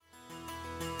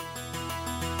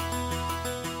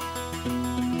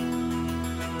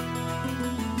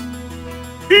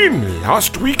In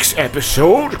last week's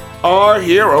episode, our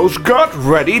heroes got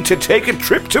ready to take a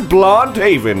trip to Blonde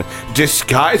Haven,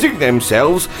 disguising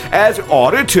themselves as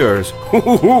auditors.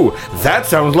 Ooh, that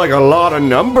sounds like a lot of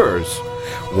numbers.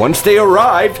 Once they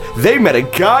arrived, they met a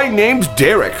guy named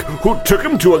Derek, who took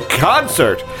them to a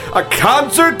concert. A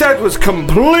concert that was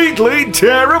completely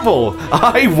terrible.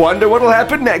 I wonder what'll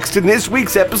happen next in this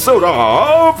week's episode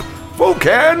of Folk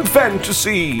and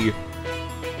Fantasy.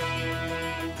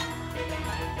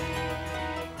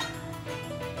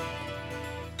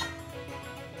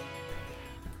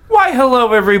 Why,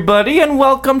 hello everybody, and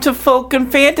welcome to Folk and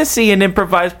Fantasy, an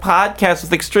improvised podcast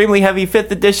with extremely heavy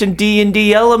 5th edition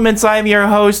D&D elements. I am your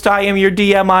host, I am your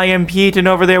DM, I am Pete, and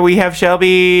over there we have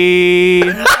Shelby.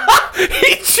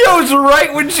 He chose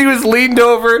right when she was leaned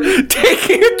over,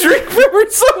 taking a drink from her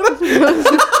soda.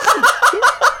 It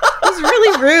was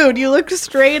really rude. You looked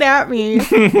straight at me,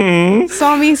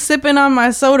 saw me sipping on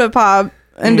my soda pop,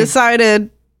 and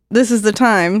decided this is the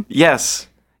time. Yes,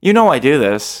 you know I do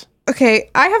this. Okay,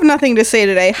 I have nothing to say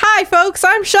today. Hi, folks,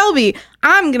 I'm Shelby.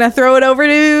 I'm going to throw it over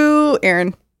to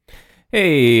Aaron.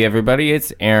 Hey everybody,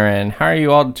 it's Aaron. How are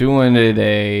you all doing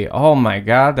today? Oh my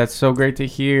god, that's so great to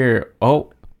hear.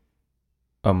 Oh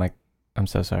my, I'm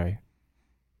so sorry.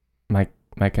 My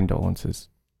condolences.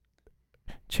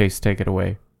 Chase, take it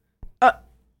away.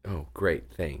 Oh, great,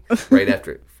 thanks. Right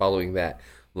after following that,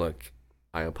 look,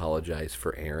 I apologize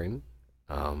for Aaron.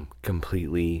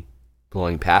 Completely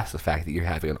blowing past the fact that you're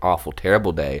having an awful,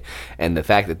 terrible day, and the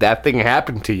fact that that thing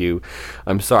happened to you.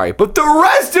 I'm sorry, but the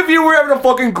rest of you were having a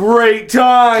fucking great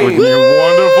time. With your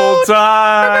wonderful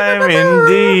time,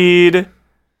 indeed.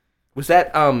 Was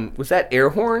that air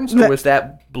horns, or was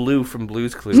that Blue from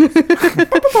Blue's Clues?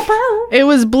 It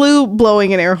was Blue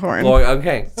blowing an air horn.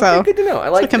 Okay. So, okay, good to know. I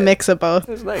like it's like a mix of both.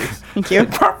 That's nice. Thank you.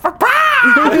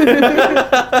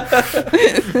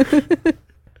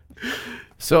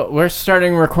 So we're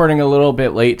starting recording a little bit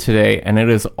late today, and it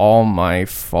is all my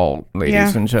fault,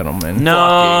 ladies and gentlemen.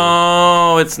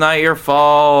 No, it's not your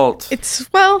fault. It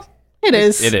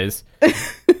is. It is.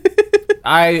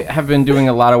 I have been doing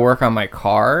a lot of work on my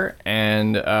car,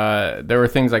 and there were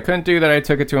things I couldn't do that I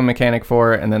took it to a mechanic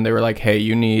for, and then they were like, hey,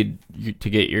 you need to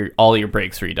get all your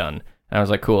brakes redone. And I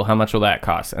was like, cool, how much will that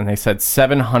cost? And they said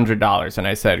 $700, and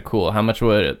I said, cool, how much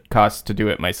would it cost to do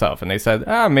it myself? And they said,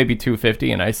 maybe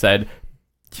 $250, and I said,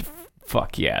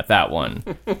 fuck yeah, that one.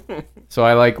 So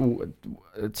I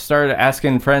started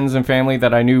asking friends and family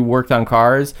that I knew worked on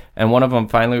cars, and one of them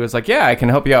finally was like, yeah, I can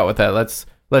help you out with that.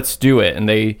 Let's do it. And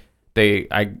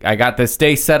I got this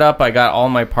day set up, I got all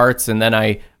my parts, and then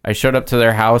I showed up to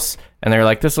their house, and they were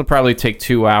like, this will probably take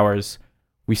 2 hours.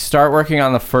 We start working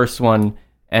on the first one,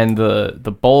 and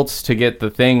the bolts to get the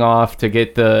thing off,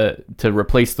 to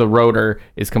replace the rotor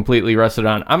is completely rusted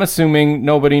on. I'm assuming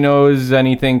nobody knows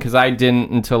anything because I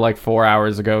didn't until like 4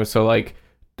 hours ago. So like,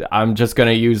 I'm just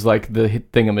gonna use like the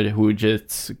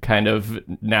thingamajigits kind of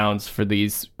nouns for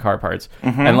these car parts,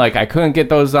 and like I couldn't get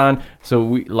those on. So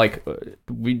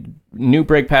we new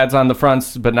brake pads on the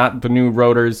fronts, but not the new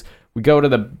rotors. We go to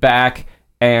the back,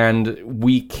 and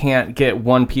we can't get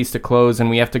one piece to close, and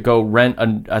we have to go rent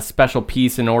a special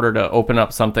piece in order to open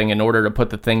up something in order to put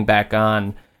the thing back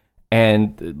on.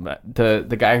 And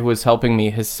the guy who was helping me,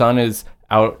 his son is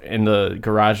out in the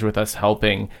garage with us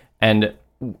helping. And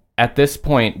at this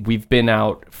point, we've been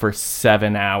out for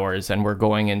 7 hours, and we're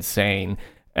going insane.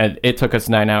 And it took us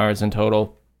 9 hours in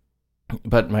total.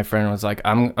 But my friend was like,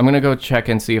 I'm going to go check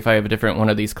and see if I have a different one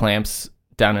of these clamps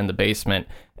down in the basement.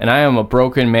 And I am a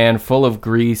broken man full of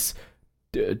grease,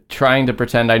 trying to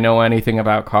pretend I know anything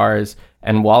about cars.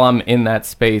 And while I'm in that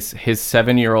space, his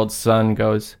 7-year-old son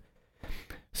goes,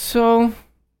 so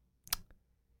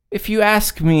if you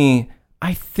ask me,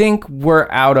 I think we're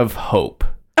out of hope.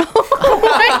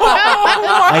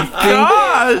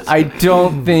 I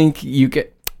don't think you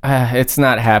get it's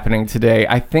not happening today.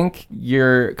 I think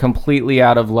you're completely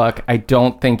out of luck. I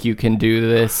don't think you can do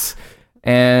this.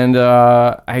 And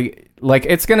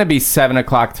it's gonna be 7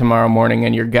 o'clock tomorrow morning,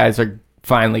 and your guys are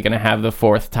finally gonna have the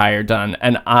 4th tire done.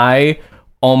 And I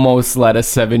almost let a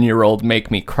 7-year-old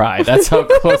make me cry. That's how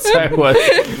close I was.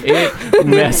 It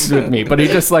messed with me. But he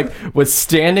just like was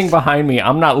standing behind me.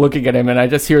 I'm not looking at him, and I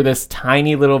just hear this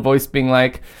tiny little voice being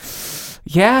like,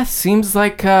 "Yeah, seems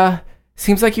like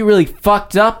you really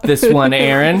fucked up this one,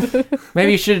 Aaron.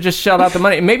 Maybe you should have just shelled out the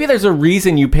money. Maybe there's a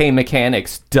reason you pay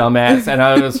mechanics, dumbass." And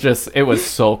it was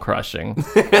soul crushing.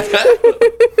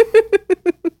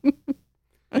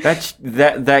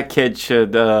 That kid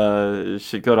should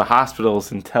go to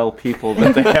hospitals and tell people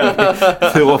that they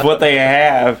have what they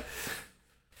have.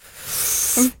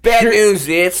 Bad news,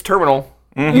 it's terminal.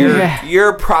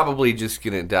 You're probably just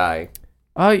gonna die.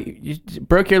 Oh, you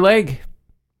broke your leg.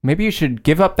 Maybe you should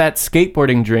give up that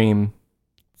skateboarding dream.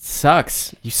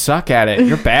 Sucks. You suck at it.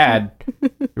 You're bad.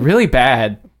 You're really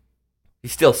bad.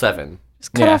 He's still 7.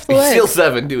 Just cut off the leg. He's still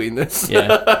 7 doing this.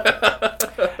 Yeah.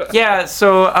 Yeah,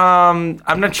 so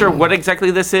I'm not sure what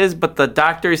exactly this is, but the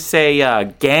doctors say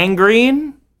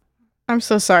gangrene. I'm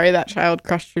so sorry that child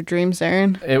crushed your dreams,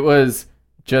 Aaron. It was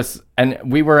just, and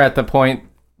we were at the point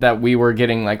that we were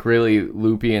getting like really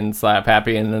loopy and slap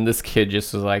happy, and then this kid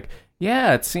just was like,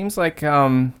 yeah, it seems like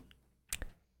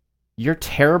you're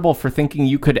terrible for thinking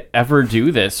you could ever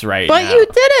do this right now. But you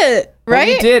did it, right? But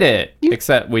we did it,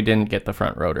 except we didn't get the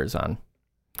front rotors on.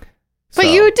 But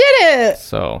you did it.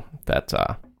 So that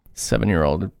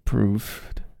 7-year-old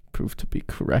proved to be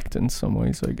correct in some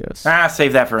ways, I guess.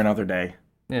 Save that for another day.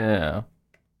 Yeah.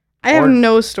 I have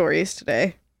no stories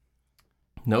today.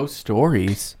 No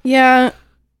stories? Yeah.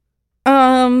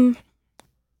 I'm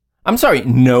sorry,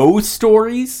 no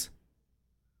stories?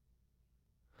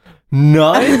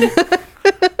 None?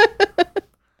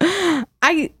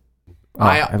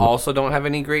 I also don't have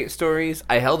any great stories.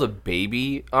 I held a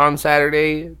baby on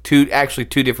Saturday. Two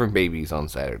different babies on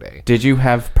Saturday. Did you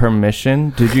have permission?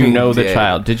 Did you know the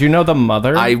child? Did you know the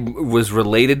mother? I was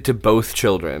related to both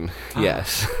children.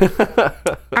 Yes.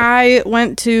 I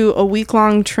went to a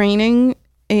week-long training,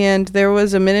 and there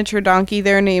was a miniature donkey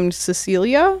there named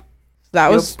Cecilia. That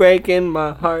was breaking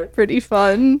my heart. pretty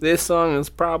fun. This song is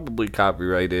probably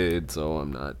copyrighted, so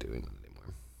I'm not doing it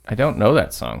anymore. I don't know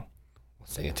that song. I'll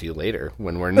sing it to you later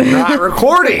when we're not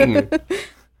recording.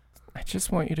 I just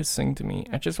want you to sing to me.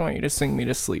 I just want you to sing me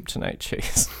to sleep tonight,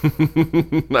 Chase.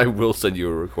 I will send you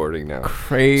a recording now.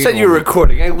 Crazy. Send you a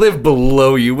recording. I live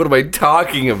below you. What am I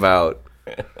talking about?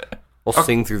 We'll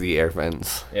sing through the air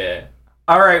vents. Yeah.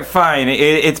 All right, fine.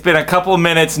 It's been a couple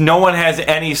minutes. No one has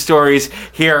any stories.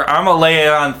 Here, I'm going to lay it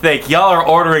on thick. Y'all are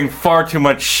ordering far too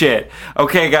much shit.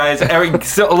 Okay, guys?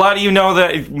 So a lot of you know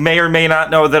that, may or may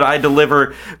not know that I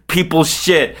deliver people's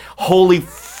shit. Holy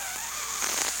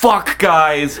fuck,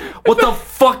 guys. What the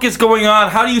fuck is going on?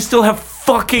 How do you still have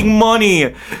fucking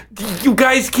money? You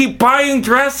guys keep buying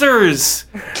dressers.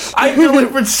 I've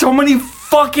delivered so many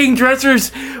fucking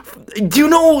dressers. Do you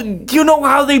know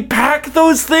how they pack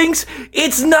those things?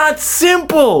 It's not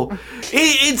simple.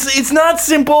 It's not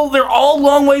simple. They're all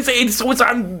long ways.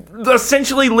 I'm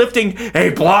essentially lifting a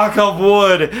block of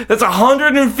wood that's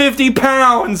 150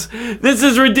 pounds. This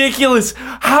is ridiculous.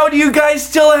 How do you guys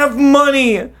still have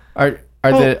money? Are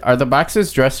the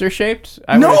boxes dresser shaped?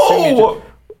 No.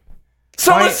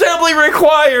 Some assembly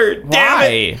required.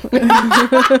 Why? Damn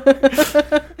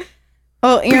it.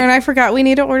 Oh, Aaron, I forgot. We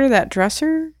need to order that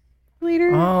dresser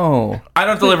later. Oh. I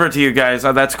don't deliver it to you guys.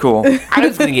 That's cool. I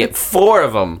was going to get 4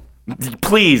 of them.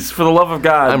 Please, for the love of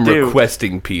God, I'm do.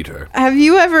 requesting Peter. Have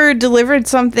you ever delivered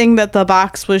something that the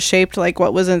box was shaped like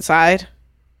what was inside?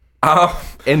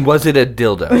 And was it a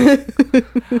dildo?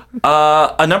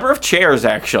 A number of chairs,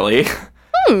 actually.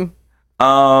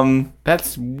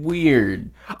 That's weird.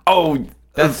 Oh,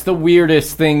 That's the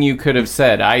weirdest thing you could have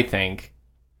said, I think.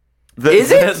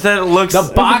 Is it? That looks...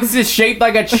 The box is shaped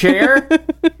like a chair?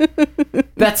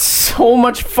 That's so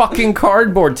much fucking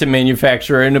cardboard to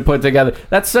manufacture and to put together.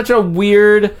 That's such a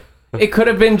weird... It could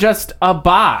have been just a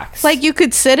box. Like you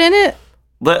could sit in it?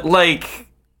 Like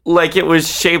it was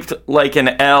shaped like an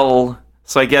L.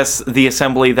 So I guess the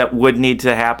assembly that would need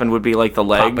to happen would be like the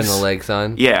legs. Popping the legs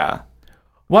on? Yeah.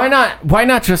 Why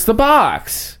not just the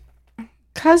box?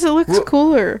 Because it looks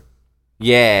cooler.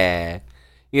 Yeah.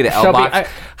 You get an L Shelby, box.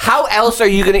 How else are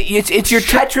you going to... It's your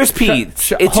Tetris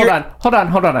piece. Hold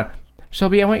on.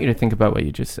 Shelby, I want you to think about what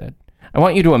you just said. I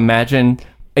want you to imagine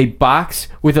a box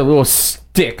with a little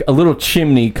stick, a little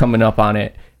chimney coming up on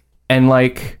it. And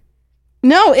like...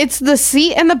 No, it's the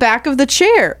seat and the back of the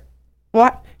chair.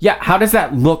 What? Yeah, how does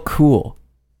that look cool?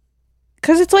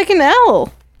 Because it's like an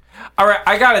L. All right,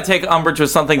 I gotta take umbrage with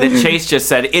something that Chase just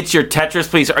said. It's your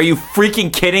Tetris piece. Are you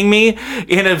freaking kidding me?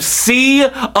 In a sea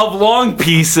of long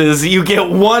pieces, you get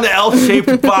one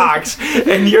L-shaped box,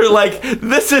 and you're like,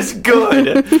 this is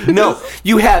good. No,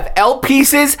 you have L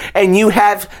pieces, and you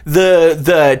have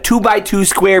the 2x2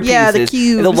 square pieces. Yeah, the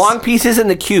cubes. The long pieces and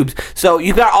the cubes. So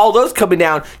you got all those coming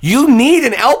down. You need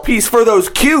an L piece for those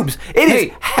cubes. It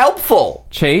is helpful.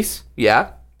 Chase?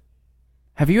 Yeah?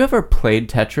 Have you ever played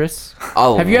Tetris?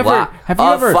 Have you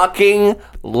ever fucking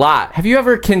lot. Have you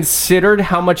ever considered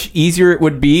how much easier it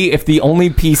would be if the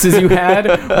only pieces you had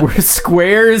were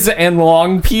squares and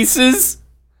long pieces?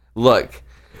 Look.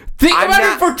 Think about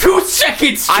it for 2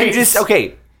 seconds, Chase.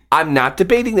 I'm not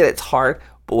debating that it's hard,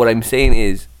 but what I'm saying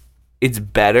is it's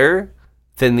better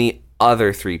than the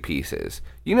other 3 pieces.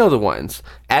 You know the ones.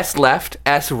 S left,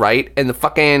 S right, and the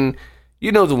fucking...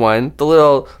 You know the one. The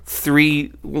little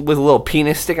 3 with a little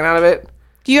penis sticking out of it.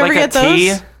 Do you ever get those?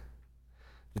 T?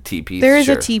 The T piece. There is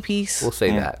sure. a T piece. We'll say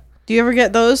that. Do you ever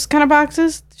get those kind of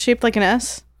boxes shaped like an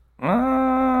S?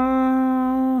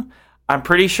 I'm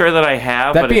pretty sure that I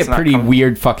have. That'd but be it's a not pretty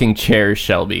weird fucking chair,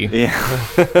 Shelby. Yeah.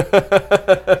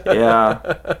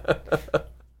 Yeah.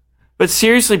 But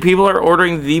seriously, people are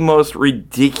ordering the most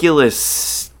ridiculous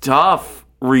stuff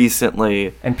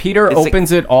recently. And Peter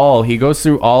opens it all. He goes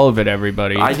through all of it,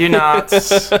 everybody. I do not.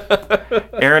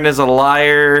 Aaron is a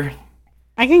liar.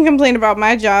 I can complain about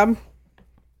my job.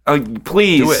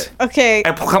 Please. Do it. Okay.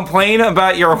 I complain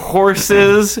about your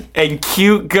horses and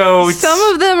cute goats. Some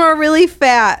of them are really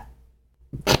fat.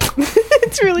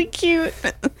 It's really cute.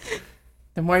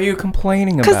 Then why are you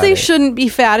complaining about it? Because they shouldn't be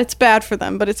fat. It's bad for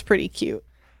them, but it's pretty cute.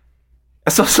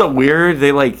 It's also weird.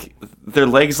 They their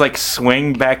legs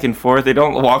swing back and forth. They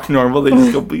don't walk normal. They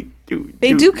just go bleep.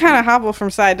 They do kind of hobble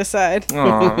from side to side.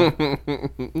 Aw.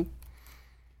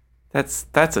 That's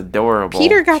adorable.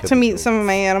 Peter got to meet some of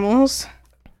my animals.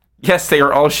 Yes, they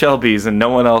are all Shelby's and no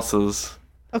one else's.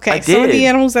 Okay, some of did. the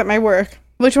animals at my work.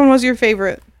 Which one was your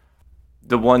favorite?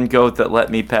 The one goat that let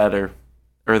me pet her.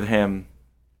 Or him.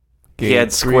 He had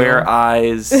Gabriel. square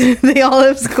eyes. They all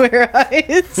have square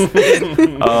eyes.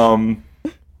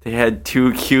 They had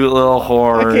 2 cute little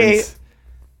horns. Okay.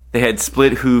 They had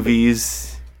split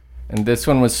hoovies. And this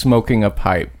one was smoking a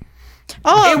pipe.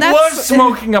 Oh, It that's was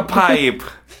smoking a pipe.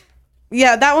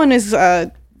 yeah. That one is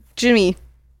Jimmy.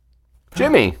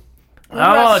 Jimmy.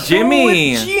 Oh,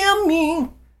 Jimmy. Jimmy.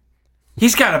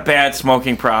 He's got a bad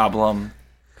smoking problem.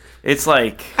 It's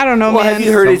like... I don't know, Well, man. have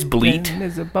you heard his bleat?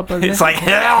 It's like...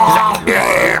 And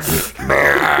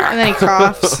then he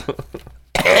coughs.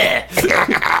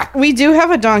 We do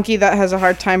have a donkey that has a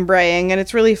hard time braying, and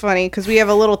it's really funny because we have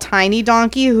a little tiny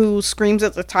donkey who screams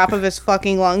at the top of his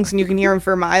fucking lungs, and you can hear him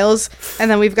for miles. And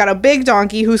then we've got a big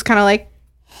donkey who's kind of like,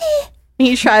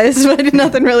 he tries, but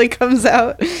nothing really comes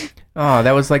out. Oh,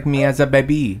 that was like me as a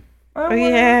baby. Oh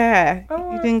yeah,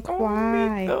 you didn't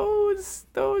cry.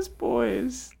 Those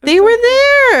boys. They were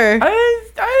there. I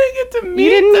didn't get to meet You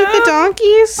didn't them. meet the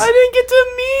donkeys. I didn't get to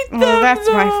meet them. Oh, that's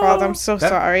my no. fault. I'm so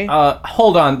sorry.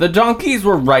 Hold on. The donkeys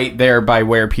were right there by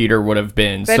where Peter would have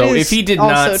been. That So is if he did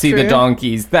also not see the true.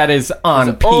 donkeys, that is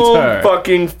on Oh, Peter.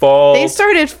 fucking fault. They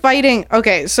started fighting.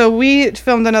 Okay, so we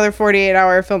filmed another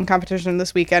 48-hour film competition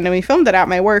this weekend, and we filmed it at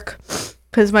my work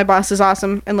because my boss is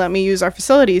awesome and let me use our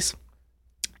facilities.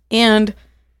 And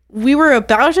we were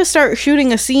about to start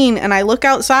shooting a scene, and I look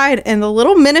outside, and the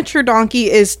little miniature donkey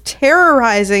is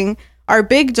terrorizing our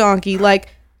big donkey, like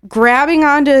grabbing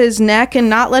onto his neck and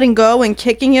not letting go and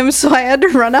kicking him. So I had to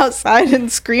run outside and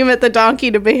scream at the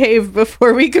donkey to behave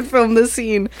before we could film the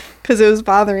scene because it was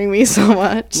bothering me so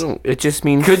much. No, it just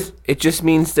means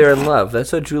they're in love.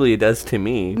 That's what Julia does to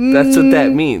me. That's what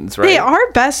that means, right? They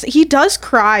are best. He does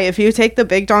cry. If you take the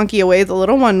big donkey away, the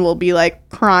little one will be like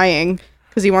crying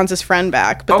because he wants his friend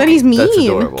back. But then he's mean. That's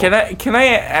adorable. Can I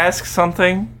ask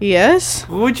something? Yes.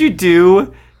 What would you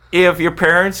do if your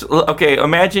parents... Okay,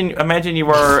 imagine you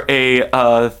are a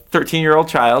 13-year-old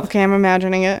child, Okay, I'm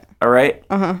imagining it. all right?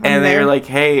 I'm And they're there. like,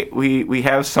 hey, we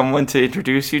have someone to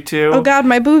introduce you to. Oh God,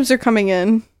 my boobs are coming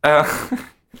in. Uh,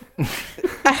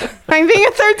 I'm being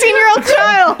a 13-year-old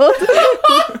child.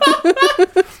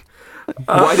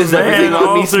 Why does everything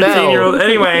on me smell? 13-year-old.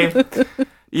 Anyway,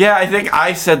 yeah, I think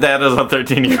I said that as a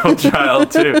 13-year-old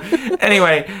child too.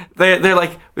 Anyway, they're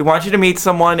like, we want you to meet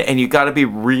someone, and you got to be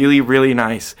really, really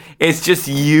nice. It's just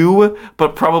you,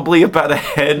 but probably about a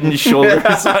head and shoulders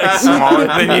size smaller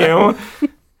than you.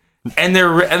 And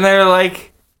they're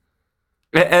like,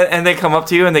 and they come up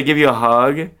to you and they give you a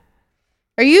hug.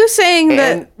 Are you saying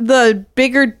that the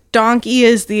bigger donkey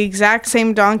is the exact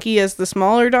same donkey as the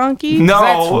smaller donkey? That's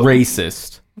No,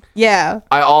 racist. Yeah,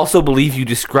 I also believe you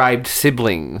described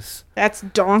siblings. that's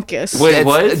donkus. Wait,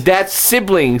 what? That's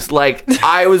siblings. Like,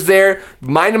 I was there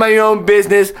minding my own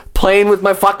business, playing with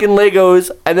my fucking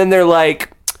Legos, and then they're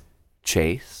like,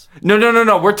 Chase?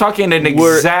 No. We're talking an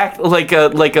exact like a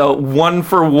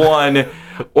 1-for-1,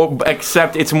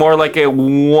 except it's more like a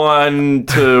 1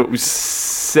 to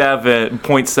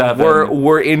 7.7.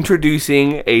 We're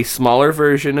introducing a smaller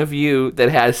version of you that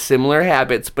has similar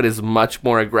habits but is much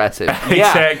more aggressive.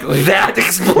 Exactly. Yeah, that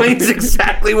explains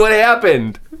exactly what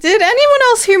happened. Did anyone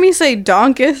else hear me say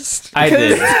donkest? I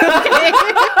did.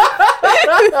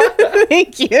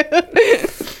 Thank you.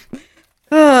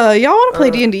 Y'all want to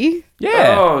play D&D?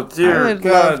 Yeah. Oh, I dear would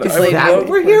God. love to I play would that. love What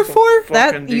we're here for?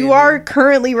 That fucking you D&D. are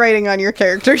currently writing on your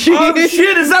character sheet. Oh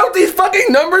shit, is that what these fucking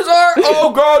numbers are?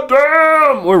 Oh god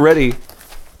damn! We're ready.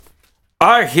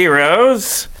 Our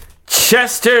heroes,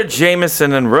 Chester,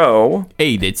 Jameson, and Rowe.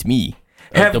 Hey, that's me.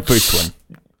 Have- The first one.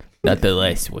 Not the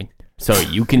last one. Sorry,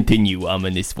 you continue,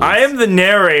 ominous voice. I am the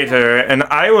narrator, and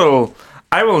I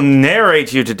will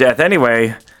narrate you to death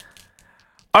anyway.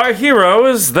 Our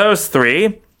heroes, those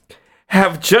three,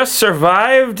 have just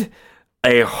survived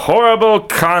a horrible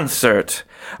concert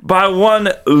by one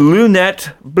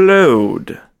Lunette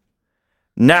Blode.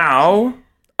 Now,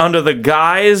 under the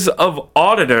guise of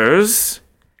auditors,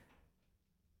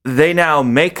 they now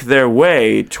make their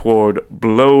way toward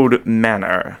Blode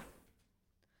Manor.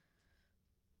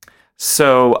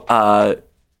 So,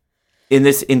 in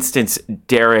this instance,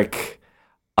 Derek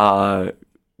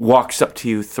walks up to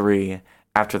you three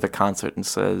after the concert and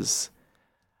says,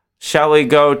 "Shall we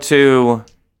go to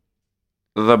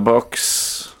the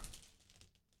books?"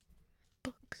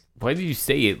 Why did you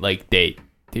say it like that?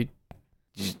 Dude,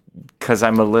 Because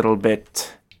I'm a little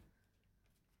bit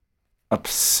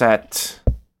upset.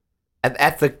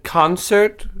 At the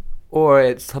concert or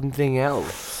at something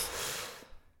else?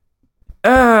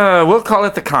 We'll call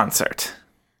it the concert.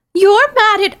 You're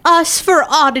mad at us for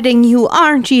auditing you,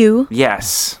 aren't you?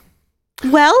 Yes.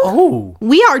 Well, Oh.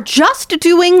 we are just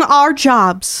doing our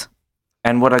jobs.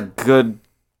 And what a good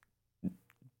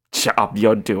job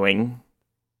you're doing.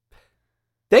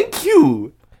 Thank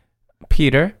you.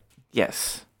 Peter,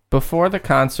 Yes. before the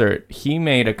concert, he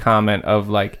made a comment of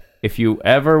like, if you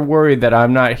ever worry that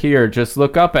I'm not here, just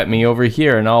look up at me over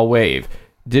here and I'll wave.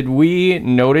 Did we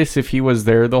notice if he was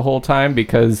there the whole time?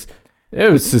 Because it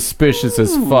was suspicious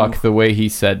as fuck the way he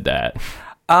said that.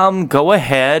 Go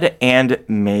ahead and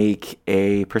make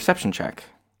a perception check.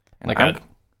 Like, I'm-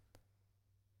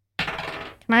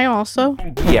 Can I also?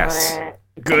 Yes.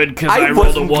 good, because I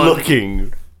wasn't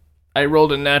looking. I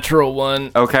rolled a natural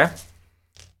one, Okay.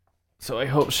 so I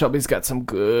hope Shelby's got some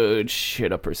good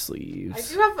shit up her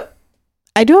sleeves.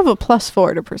 I do have a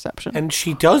 +4 to perception. And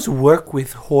she does work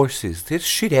with horses. There's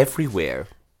shit everywhere.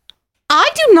 I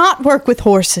do not work with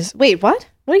Horses. Wait, what?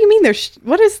 What do you mean there's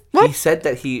what? He said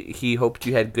that he hoped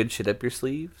you had good shit up your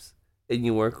sleeves, and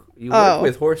you work Oh.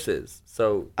 with horses.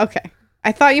 So Okay.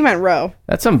 I thought you meant row.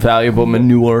 That's some valuable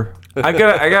manure. I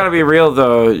gotta be real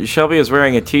though. Shelby is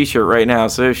wearing a t-shirt right now,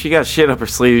 so if she got shit up her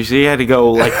sleeve, she had to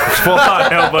go like full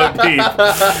on elbow deep.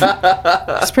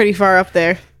 It's pretty far up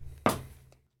there.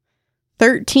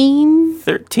 13.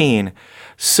 13.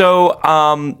 So,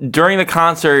 during the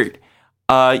concert,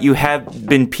 you have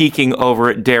been peeking over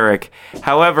at Derek.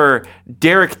 However,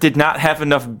 Derek did not have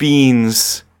enough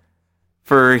beans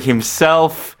for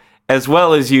himself as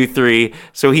well as you three.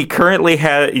 So he currently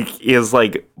is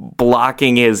like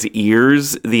blocking his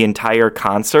ears the entire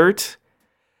concert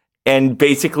and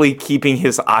basically keeping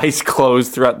his eyes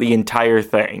closed throughout the entire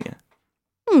thing.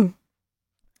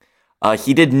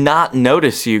 He did not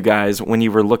notice you guys when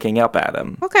you were looking up at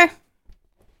him. Okay.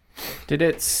 Did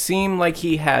it seem like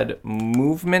he had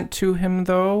movement to him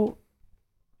though?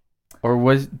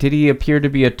 Or did he appear to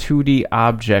be a 2D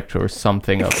object or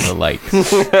something of the like?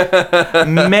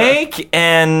 Make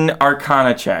an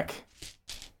Arcana check.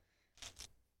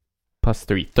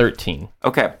 +3, 13.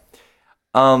 Okay.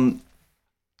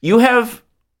 You have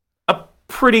a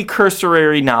pretty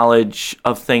cursory knowledge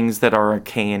of things that are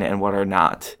arcane and what are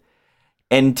not.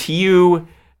 And to you,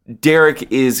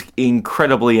 Derek is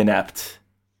incredibly inept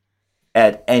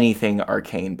at anything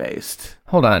arcane based.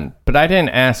 Hold on, but I didn't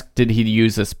ask, did he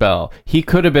use a spell? He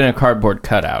could have been a cardboard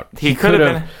cutout. He could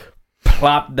have been.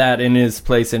 plopped that in his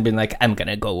place and been like, I'm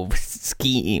gonna go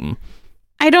scheme.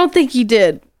 I don't think he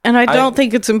did. And I don't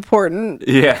think it's important.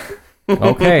 Yeah.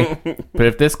 Okay, but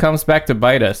if this comes back to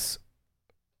bite us,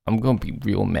 I'm gonna be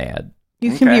real mad.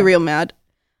 You can Okay. be real mad.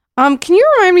 Can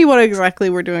you remind me what exactly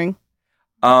we're doing?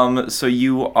 So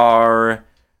you are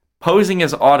posing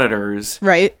as auditors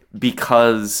Right.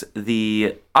 because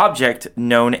the object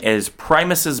known as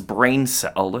Primus's brain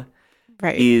cell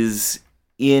Right. is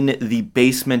in the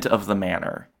basement of the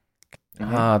manor.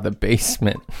 Ah, the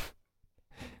basement.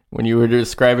 When you were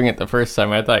describing it the first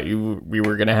time, I thought we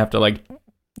were gonna have to like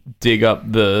dig up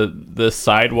the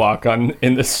sidewalk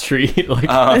in the street. Like,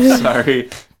 Sorry.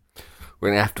 We're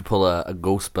gonna have to pull a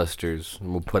Ghostbusters,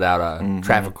 and we'll put out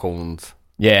traffic cones.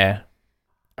 yeah.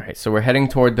 All right, so we're heading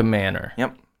toward the manor.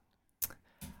 Yep.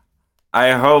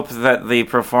 I hope that the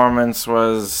performance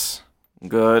was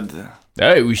good.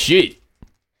 Oh shit!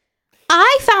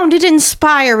 I found it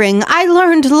inspiring. I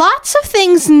learned lots of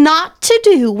things not to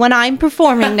do when I'm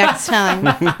performing next time.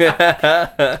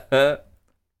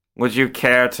 would you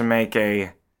care to make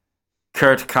a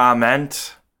curt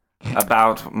comment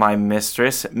about my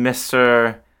mistress,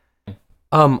 Mr.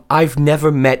 I've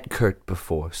never met Kurt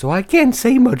before, so I can't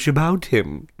say much about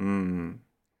him.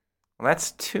 Well,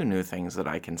 that's 2 new things that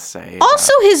I can say.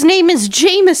 Also, his name is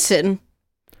Jameson.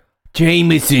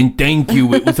 Jameson, thank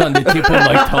you. It was on the tip of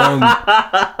my tongue.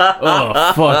 Oh,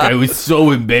 fuck. I was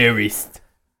so embarrassed.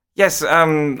 Yes,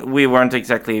 we weren't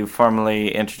exactly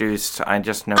formally introduced. I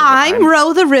just know that I'm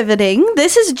Ro the Riveting.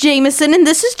 This is Jameson, and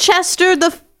this is Chester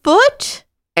the Foot.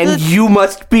 And you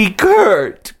must be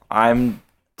Kurt. I'm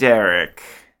Derek.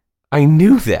 I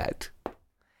knew that.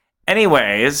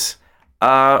 Anyways,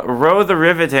 Ro the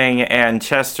Riveting and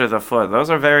Chester the Foot. Those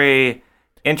are very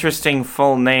interesting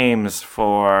full names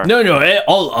for... No,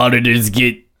 all auditors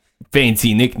get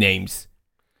fancy nicknames.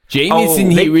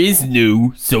 Jameson here is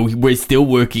new, so we're still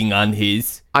working on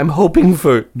his. I'm hoping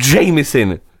for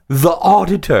Jameson, the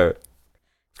auditor.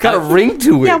 It's got a ring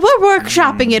to it. Yeah, we're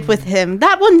workshopping it with him.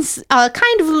 That one's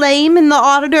kind of lame in the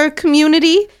auditor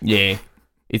community. Yeah,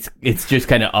 it's just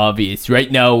kind of obvious. Right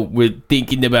now, we're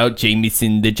thinking about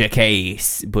Jameson the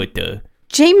Jackass, but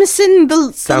Jameson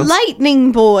the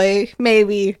lightning boy,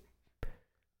 maybe.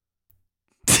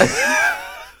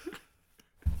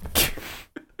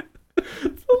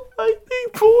 Lightning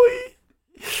boy.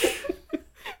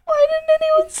 Why didn't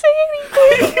anyone say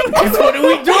anything? Because what do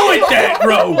we do with that,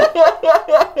 Ro?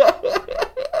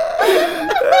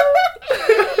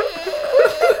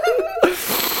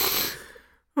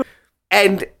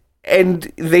 And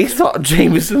they thought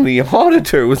Jameson the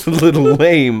auditor was a little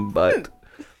lame, but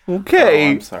okay.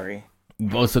 I'm sorry.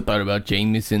 We've also thought about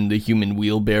Jameson the human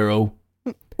wheelbarrow.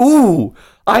 Ooh,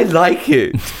 I like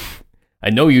it.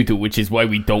 I know you do, which is why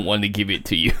we don't want to give it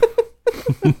to you.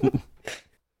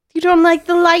 You don't like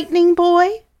the lightning boy?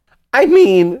 I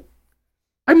mean,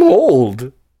 I'm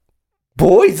old.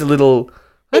 Boy's a little...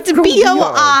 It's Let's go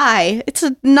BOI. It's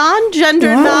a non-gender,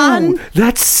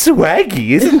 That's swaggy,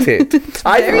 isn't it?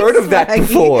 I've very heard of that swaggy.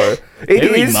 before. It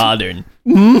Very is modern.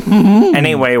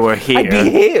 Anyway, we're here. I'd be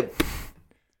hip.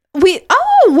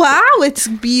 Oh, wow, it's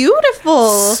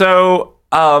beautiful. So,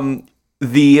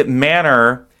 the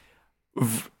manor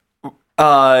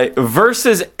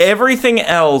versus everything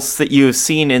else that you've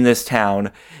seen in this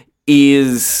town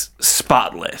is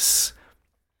spotless.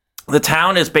 The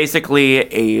town is basically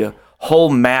a whole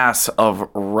mass of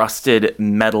rusted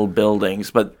metal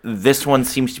buildings, but this one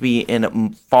seems to be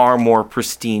in far more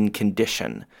pristine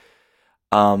condition.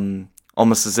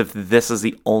 Almost as if this is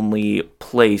the only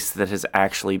place that has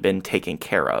actually been taken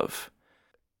care of.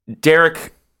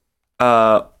 Derek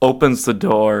opens the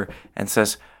door and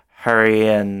says, "Hurry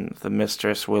in, the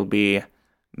mistress will be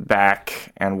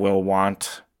back and will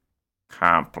want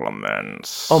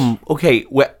compliments." Okay,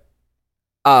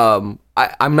 I'm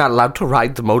not allowed to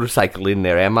ride the motorcycle in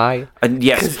there, am I?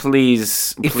 Yes,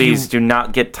 please do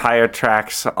not get tire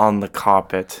tracks on the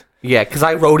carpet. Yeah, because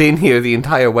I rode in here the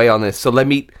entire way on this, so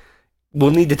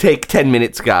we'll need to take 10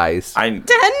 minutes, guys. 10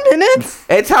 minutes?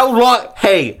 It's how long...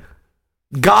 Hey,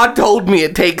 God told me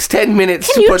it takes 10 minutes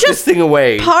Can to you put this just thing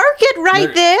away. Park it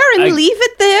right there and leave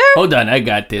it there? Hold on, I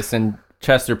got this. And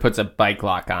Chester puts a bike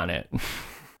lock on it.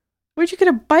 Where'd you get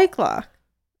a bike lock?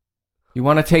 You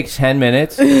want to take 10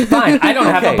 minutes? Fine, I don't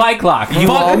have a bike lock. You Fuck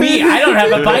all- me, I don't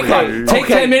have a bike lock. Take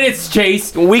Okay. 10 minutes,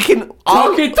 Chase. We can...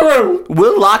 Talk it through.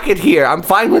 We'll lock it here. I'm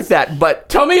fine with that, but...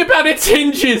 Tell me about its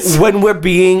hinges.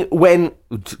 Okay,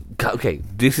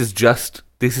 this is just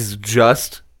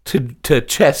to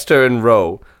Chester and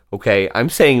Roe, okay? I'm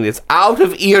saying this out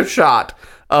of earshot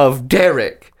of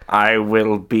Derek. I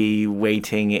will be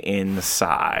waiting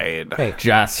inside. Okay.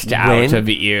 Just out of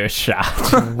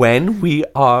earshot. When we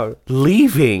are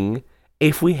leaving,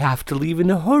 if we have to leave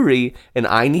in a hurry, and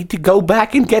I need to go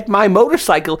back and get my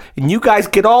motorcycle, and you guys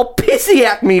get all pissy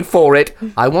at me for it,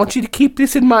 I want you to keep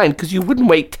this in mind, because you wouldn't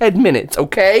wait 10 minutes,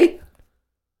 okay?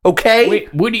 Okay?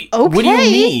 Wait, what do you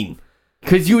mean?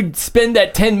 Because you would spend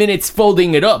that 10 minutes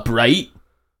folding it up, right?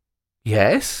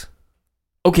 Yes?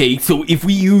 Okay, so if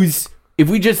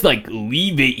we just like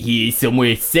leave it here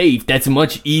somewhere safe, that's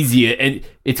much easier, and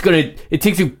it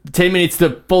takes you 10 minutes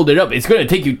to fold it up. It's gonna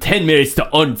take you 10 minutes to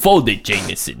unfold it,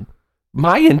 Jameson.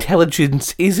 My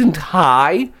intelligence isn't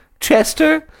high,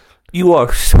 Chester. You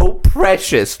are so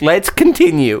precious. Let's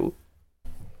continue.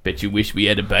 Bet you wish we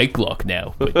had a bike lock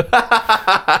now.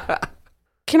 But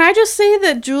Can I just say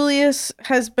that Julius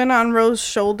has been on Rose's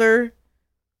shoulder?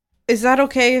 Is that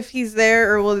okay if he's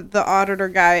there, or will the auditor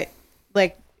guy,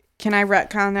 can I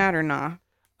retcon that or not?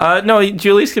 No,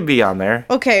 Julius could be on there.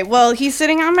 Okay, well, he's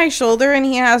sitting on my shoulder and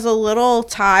he has a little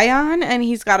tie on and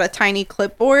he's got a tiny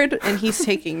clipboard and he's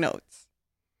taking notes.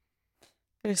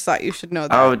 I just thought you should know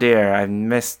that. Oh dear, I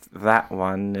missed that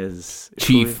one. Is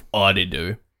Chief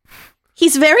Auditor.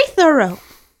 He's very thorough.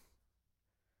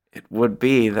 It would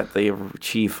be that the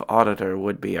chief auditor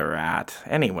would be a rat.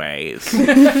 Anyways.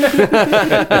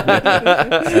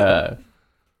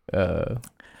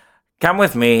 Come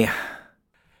with me.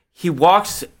 He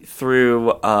walks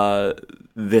through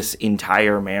this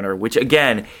entire manor, which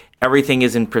again, everything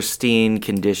is in pristine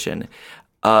condition.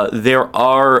 There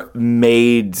are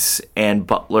maids and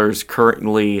butlers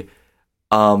currently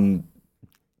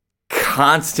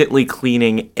constantly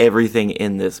cleaning everything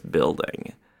in this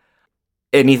building.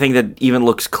 Anything that even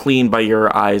looks clean by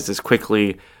your eyes is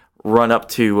quickly run up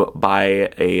to by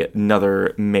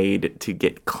another maid to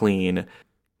get clean.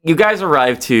 You guys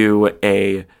arrive to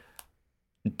a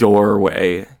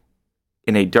doorway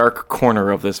in a dark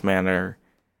corner of this manor,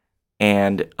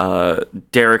 and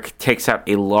Derek takes out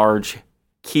a large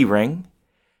key ring,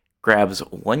 grabs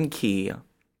one key,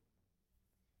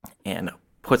 and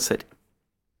puts it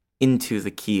into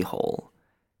the keyhole,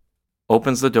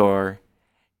 opens the door,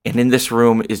 and in this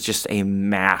room is just a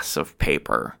mass of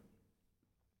paper.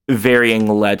 Varying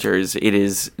ledgers. It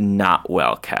is not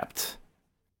well kept.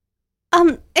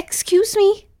 Excuse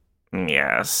me?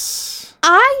 Yes.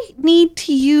 I need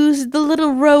to use the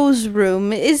little rose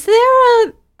room. Is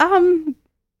there a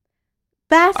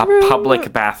bathroom? A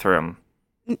public bathroom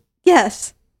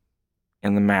Yes.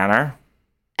 in the manor.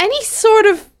 Any sort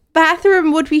of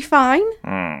bathroom would be fine.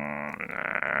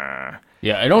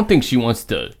 Yeah, I don't think she wants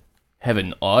to have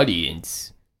an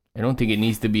audience. I don't think it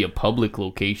needs to be a public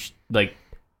location. Like,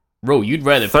 bro, you'd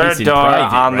rather Third piss in door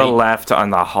private, on the right? left on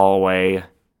the hallway.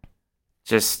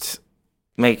 Just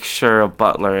make sure a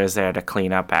butler is there to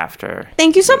clean up after.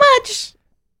 Thank you so much.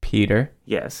 Peter,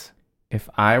 Yes. if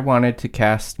I wanted to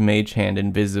cast Mage Hand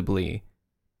invisibly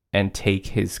and take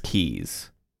his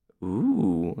keys,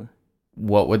 Ooh.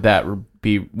 what would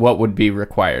be? What would be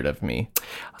required of me?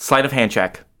 Sleight of hand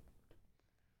check.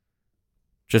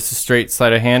 Just a straight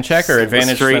sleight of hand check, or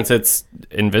advantage Straight- since it's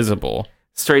invisible?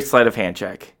 Straight sleight of hand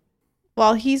check.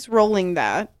 While he's rolling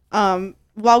that,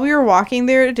 while we were walking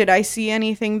there, did I see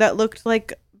anything that looked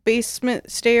like basement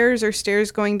stairs or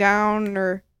stairs going down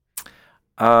or?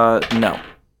 No.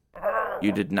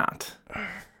 You did not.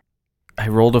 I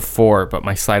rolled a 4, but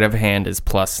my sleight of hand is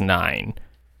 +9.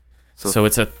 So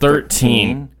it's a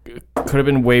 13. Could have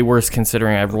been way worse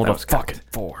considering I rolled a was good. fucking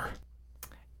 4.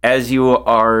 As you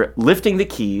are lifting the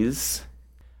keys,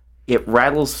 it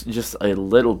rattles just a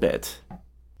little bit.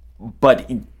 But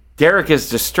Derek is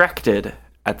distracted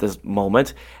at this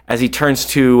moment as he turns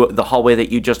to the hallway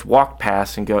that you just walked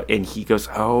past and he goes,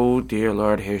 "Oh dear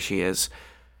Lord, here she is."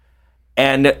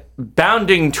 And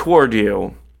bounding toward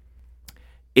you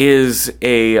is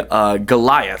a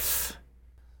Goliath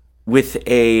with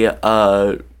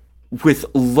with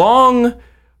long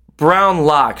brown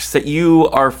locks that you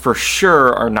are for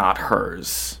sure are not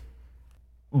hers.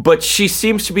 But she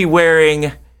seems to be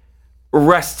wearing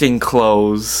resting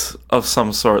clothes of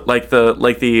some sort, like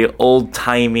the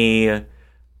old-timey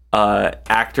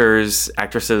actresses,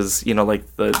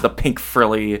 like the pink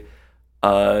frilly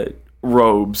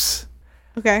robes.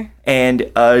 Okay.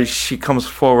 And she comes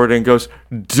forward and goes,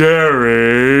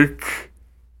 "Derek,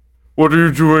 what are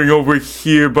you doing over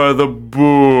here by the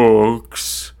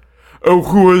books? Oh,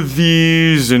 who are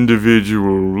these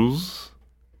individuals?"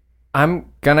 I'm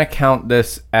gonna count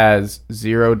this as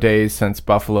 0 days since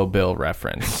Buffalo Bill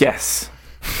reference. Yes.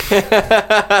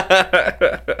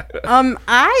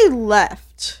 I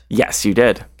left. Yes, you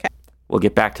did. Okay. We'll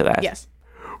get back to that. Yes.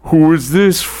 Who is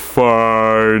this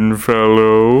fine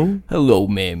fellow? Hello,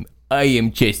 ma'am. I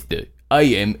am Chester. I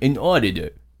am an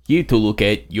auditor. Here to look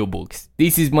at your books.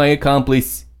 This is my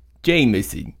accomplice,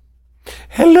 Jameson.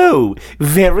 Hello,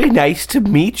 very nice to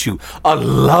meet you. A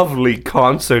lovely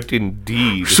concert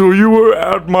indeed. So you were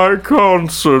at my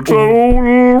concert.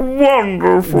 Oh,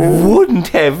 wonderful. Wouldn't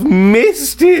have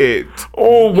missed it.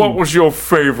 Oh, what was your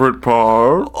favorite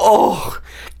part? Oh,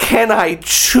 can I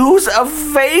choose a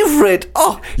favorite?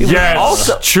 Oh, it was Yes,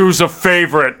 also- choose a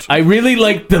favorite. I really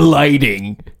like the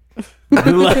lighting.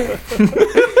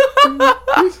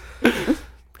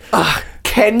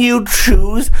 Can you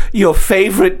choose your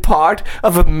favorite part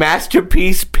of a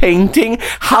masterpiece painting?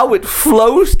 How it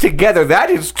flows together. That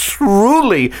is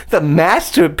truly the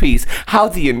masterpiece. How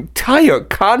the entire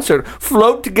concert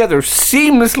flowed together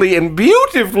seamlessly and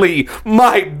beautifully.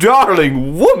 My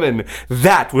darling woman,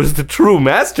 that was the true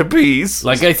masterpiece.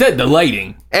 Like I said, the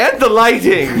lighting. And the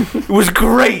lighting was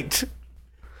great.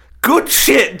 Good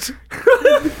shit.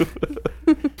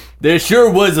 There sure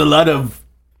was a lot of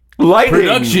Lighting.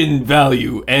 production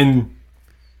value and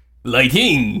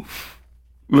lighting.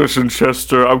 Listen,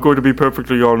 Chester, I'm going to be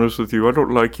perfectly honest with you. I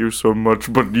don't like you so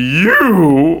much, but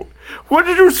you... What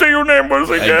did you say your name was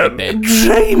again?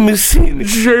 Jameson.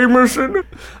 Jameson?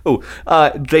 Oh,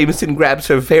 Jameson grabs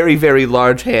her very, very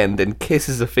large hand and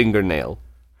kisses a fingernail.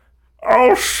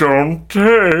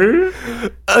 Enchanté.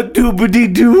 A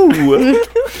doobity-doo.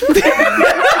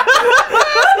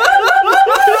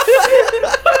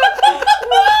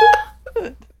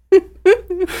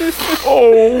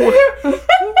 Oh.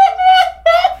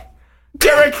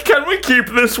 Derek, can we keep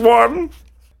this one?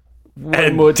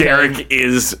 And more Derek time.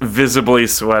 is visibly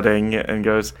sweating and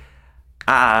goes,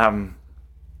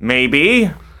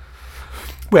 maybe.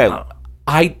 Well,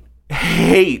 I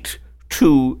hate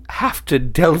to have to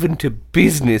delve into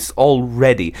business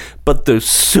already, but the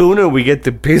sooner we get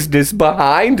the business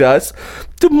behind us,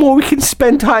 the more we can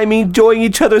spend time enjoying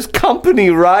each other's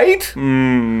company, right?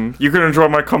 You can enjoy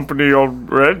my company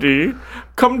already.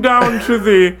 Come down to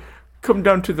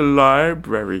the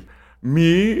library.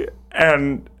 Me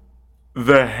and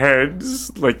the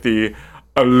heads, like the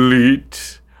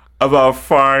elite of our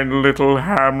fine little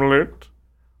hamlet,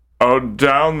 are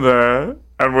down there,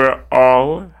 and we're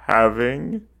all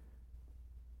having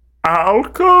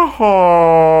alcohol.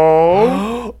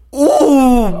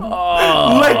 Ooh!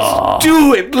 Let's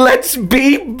do it! Let's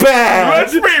be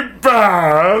bad! Let's be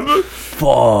bad.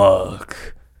 Fuck.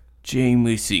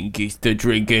 Jameson gets to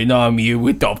drink and I'm here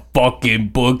with the fucking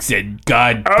books and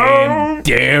goddamn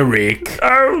Derek.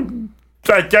 Oh,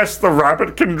 I guess the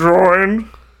rabbit can join.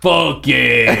 Fuck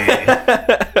yeah.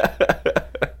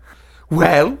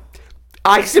 Well,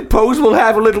 I suppose we'll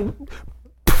have a little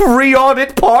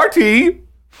pre-audit party.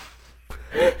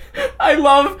 I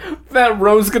love that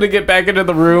Ro's gonna get back into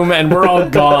the room and we're all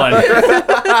gone.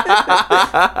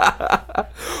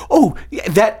 Oh, yeah,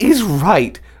 that is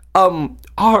right.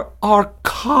 Our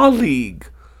colleague,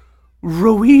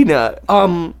 Rowena,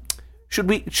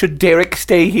 should Derek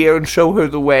stay here and show her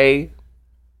the way?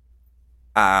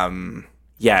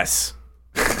 Yes.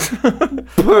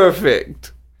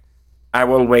 Perfect. I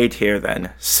will wait here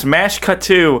then. Smash cut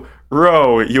to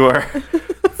Ro. You are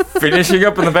finishing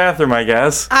up in the bathroom, I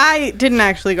guess. I didn't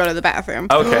actually go to the bathroom.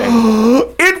 Okay.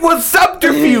 It was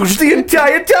subterfuge the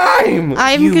entire time.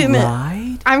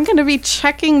 I'm gonna be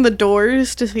checking the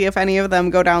doors to see if any of them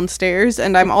go downstairs,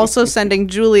 and I'm also sending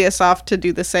Julius off to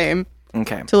do the same,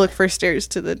 Okay. to look for stairs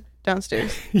to the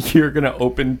downstairs. You're gonna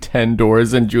open 10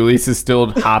 doors and Julius is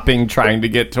still hopping trying to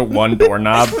get to one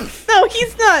doorknob. No,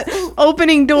 he's not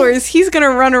opening doors. He's gonna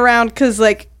run around because,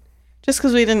 like, just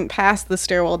because we didn't pass the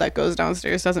stairwell that goes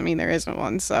downstairs doesn't mean there isn't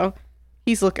one. So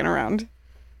he's looking around.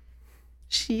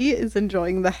 She is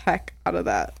enjoying the heck out of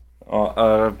that.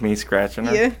 Me scratching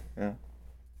her? Yeah.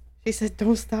 She said,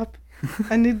 "Don't stop.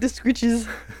 I need the scritches."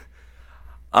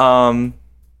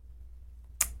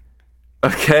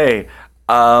 Okay.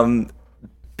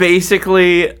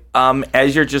 Basically,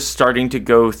 as you're just starting to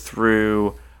go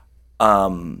through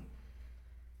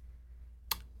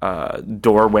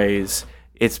doorways,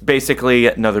 it's basically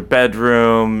another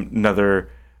bedroom, another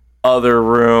other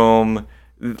room.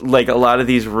 Like, a lot of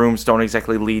these rooms don't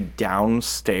exactly lead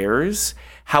downstairs.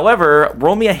 However,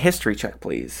 roll me a history check,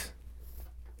 please.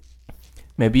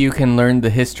 Maybe you can learn the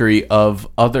history of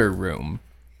other room.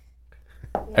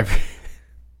 I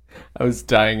was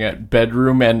dying at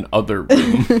bedroom and other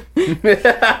room.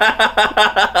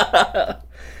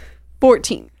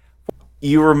 14.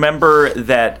 You remember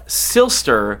that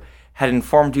Silster had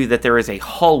informed you that there is a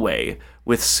hallway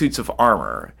with suits of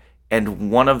armor,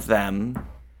 and one of them,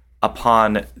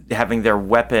 upon having their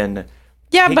weapon...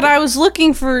 Yeah, but I was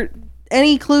looking for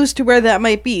any clues to where that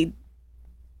might be.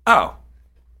 Oh.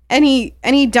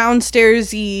 Any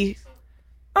downstairs-y...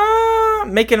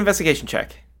 Make an investigation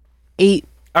check. 8.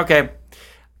 Okay.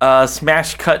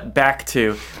 Smash cut back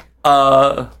to...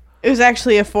 It was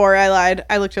actually a 4. I lied.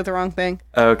 I looked at the wrong thing.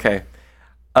 Okay.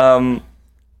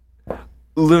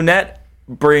 Lunette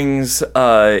brings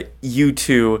you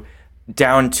two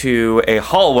down to a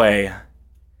hallway.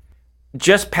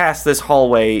 Just past this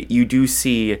hallway, you do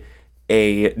see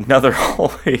another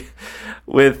hallway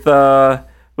with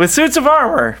suits of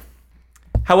armor.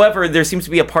 However, there seems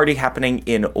to be a party happening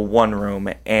in one room,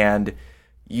 and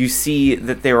you see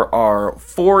that there are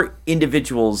 4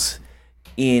 individuals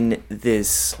in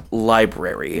this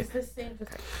library.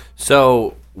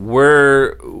 So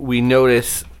we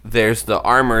notice there's the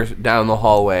armor down the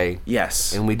hallway.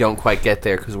 Yes. And we don't quite get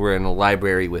there because we're in a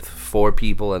library with 4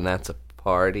 people, and that's a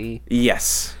party.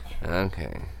 Yes.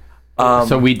 Okay.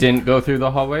 So we didn't go through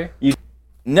the hallway?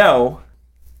 No,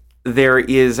 there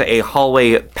is a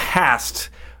hallway past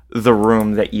the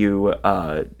room that you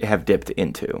have dipped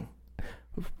into.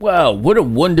 Wow, what a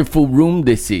wonderful room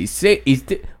this is.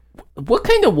 What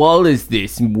kind of wall is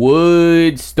this?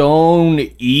 Wood, stone,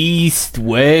 east,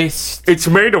 west? It's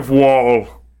made of wall.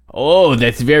 Oh,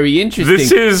 that's very interesting.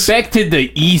 This is- Back to the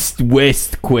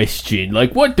east-west question.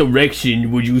 Like, what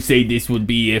direction would you say this would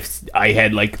be if I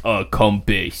had, like, a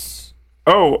compass?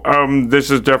 Oh, this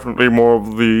is definitely more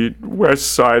of the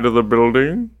west side of the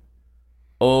building.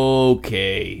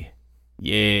 Okay.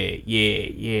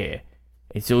 Yeah.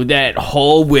 And so that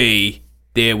hallway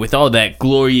there with all that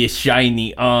glorious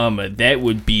shiny armor, that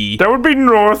would be... That would be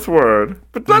northward.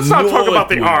 But let's not talk about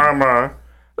the Northward. armor.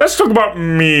 Let's talk about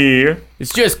me.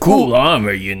 It's just cool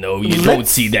armor, you know. You don't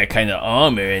see that kind of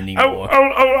armor anymore.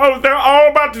 Oh, they're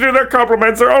all about to do their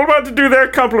compliments.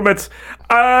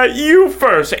 You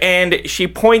first. And she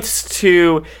points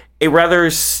to a rather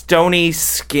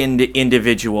stony-skinned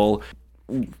individual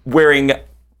wearing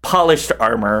polished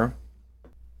armor.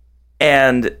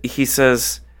 And he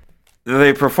says,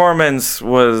 "The performance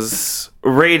was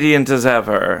radiant as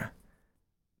ever,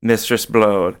 Mistress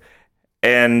Blode."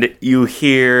 And you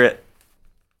hear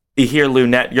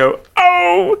Lunette go,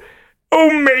 "Oh,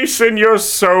 Mason, you're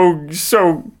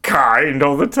so kind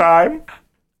all the time."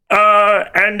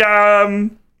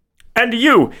 And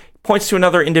you, points to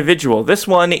another individual. This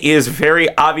one is very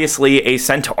obviously a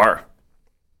centaur.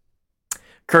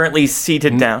 Currently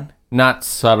seated down. Not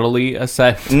subtly a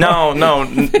centaur.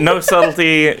 No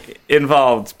subtlety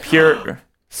involved. Pure.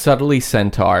 Subtly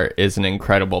Centaur is an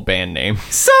incredible band name.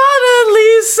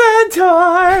 Suddenly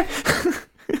centaur.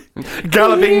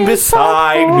 Galloping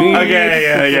beside me. Okay,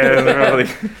 yeah.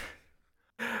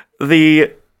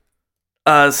 The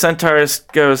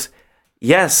centaurist goes,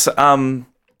 "Yes,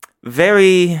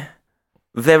 very,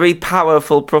 very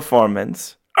powerful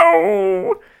performance."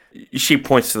 Oh, She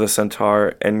points to the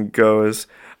centaur and goes,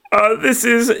 "This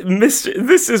is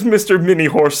Mr. Mini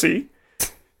Horsey."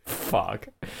 Fuck.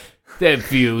 That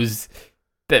feels...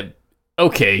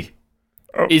 Okay.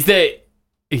 Oh. Is that...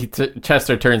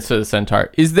 Chester turns to the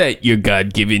centaur. Is that your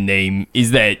God-given name?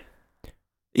 Is that...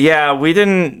 Yeah, we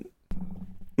didn't.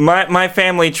 My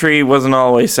family tree wasn't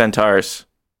always centaurs.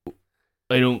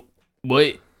 I don't...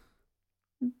 What?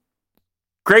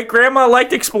 Great grandma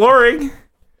liked exploring.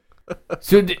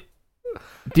 So,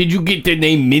 did you get the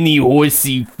name Mini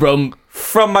Horsey from...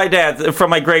 From my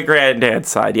great granddad's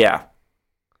side, yeah.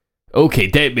 Okay,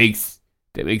 that makes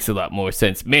a lot more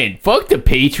sense. Man, fuck the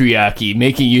patriarchy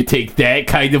making you take that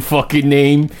kind of fucking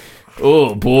name.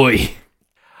 Oh, boy.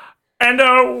 and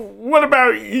what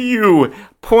about you?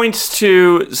 Points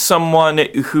to someone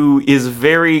who is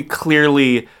very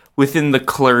clearly within the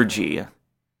clergy.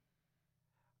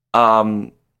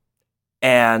 And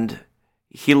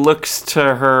he looks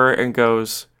to her and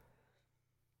goes,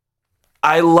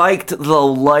 "I liked the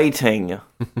lighting."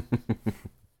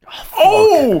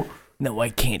 Oh! No, I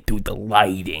can't do the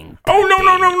lighting. Oh,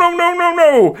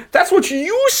 no. That's what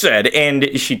you said.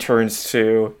 And she turns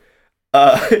to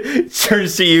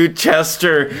you,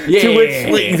 Chester. Yeah.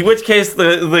 To which case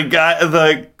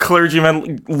the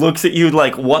clergyman looks at you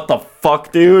like, "What the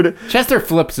fuck, dude?" Chester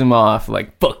flips him off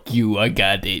like, fuck you, I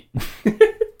got it.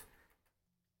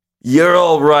 "You're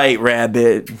all right,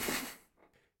 Rabbit."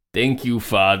 Thank you,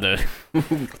 Father.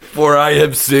 For I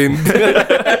have sinned.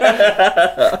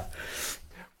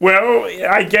 Well,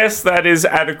 I guess that is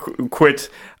adequate,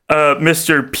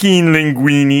 Mr.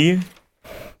 Peenlinguini.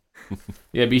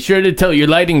 Yeah, be sure to tell your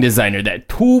lighting designer that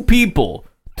two people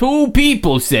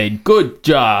said good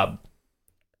job.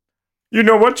 You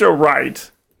know what? You're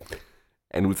right.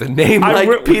 And with a name I like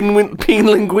will-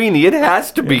 Peenlinguini, it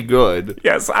has to be good.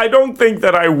 Yes, I don't think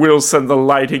that I will send the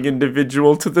lighting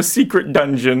individual to the secret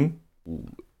dungeon.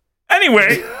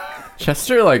 Anyway,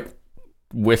 Chester, like,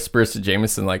 whispers to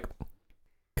Jameson, like,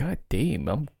 God damn,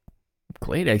 I'm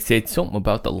glad I said something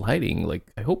about the lighting. Like,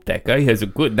 I hope that guy has a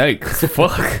good night, 'cause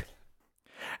fuck.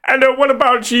 and what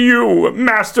about you,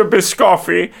 Master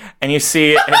Biscoffy? And you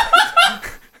see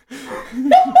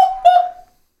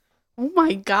Oh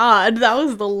my god, that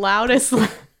was the loudest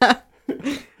laugh.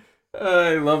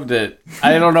 I loved it.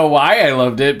 I don't know why I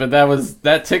loved it, but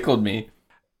that tickled me.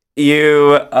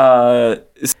 you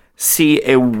see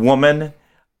a woman.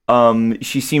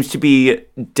 She seems to be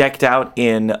decked out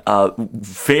in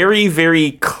very,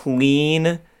 very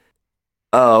clean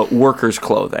workers'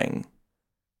 clothing.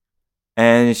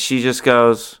 And she just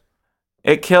goes,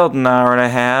 "It killed an hour and a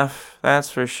half, that's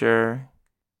for sure."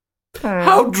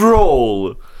 How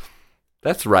droll.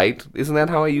 That's right. Isn't that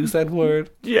how I use that word?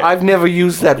 Yeah. I've never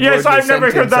used that word. Yes, in a I've never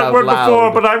heard sentence that out word loud.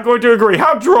 before, but I'm going to agree.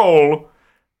 How droll.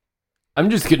 I'm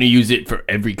just gonna use it for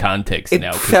every context It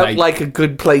now. 'Cause felt like a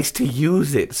good place to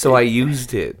use it, so I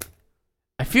used it.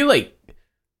 I feel like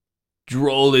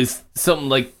droll is something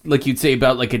like you'd say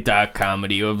about like a dark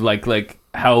comedy of like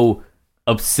how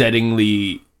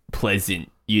upsettingly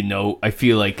pleasant, you know. I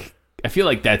feel like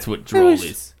that's what droll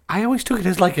is. I always took it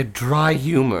as like a dry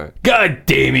humor. God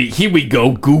damn it, here we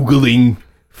go, Googling.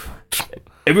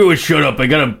 Everyone shut up, I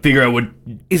gotta figure out what...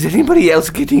 Is anybody else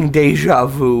getting deja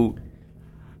vu?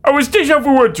 Oh, is deja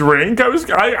vu a drink?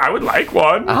 I would like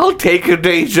one. I'll take a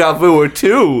deja vu or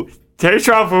two.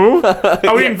 Deja vu?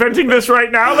 Are we inventing this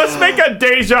right now? Let's make a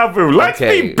deja vu. Let's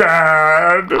be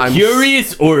bad.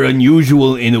 Curious or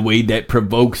unusual in a way that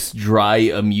provokes dry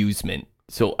amusement.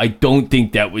 So I don't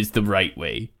think that was the right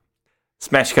way.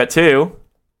 Smash cut 2.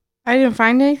 I didn't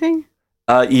find anything.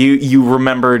 You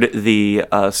remembered the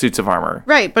suits of armor.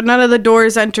 Right, but none of the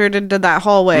doors entered into that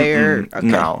hallway or... Okay.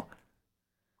 No.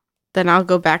 Then I'll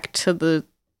go back to the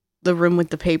room with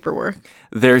the paperwork.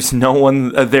 There's no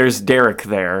one. There's Derek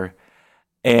there,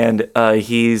 and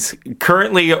he's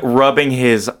currently rubbing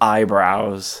his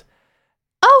eyebrows.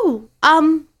 Oh,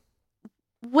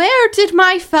 where did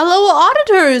my fellow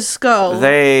auditors go?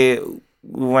 They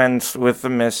went with the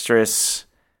mistress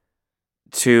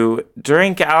to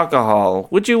drink alcohol.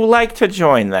 Would you like to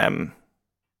join them?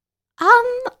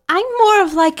 I'm more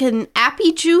of like an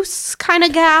appy juice kind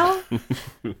of gal.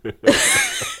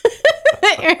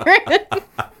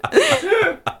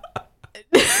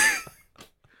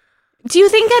 Do you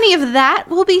think any of that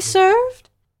will be served?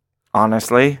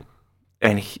 Honestly,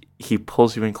 and he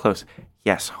pulls you in close.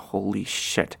 Yes, holy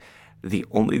shit.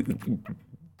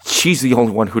 She's the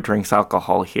only one who drinks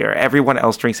alcohol here. Everyone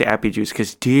else drinks the appy juice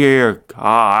because, dear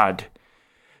God,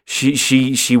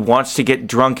 she wants to get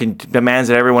drunk and demands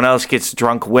that everyone else gets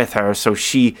drunk with her.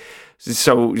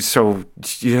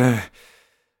 Yeah.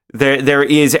 There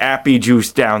is appy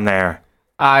juice down there.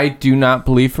 I do not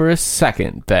believe for a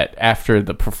second that after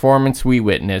the performance we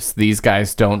witnessed, these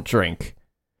guys don't drink.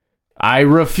 I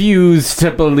refuse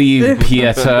to believe,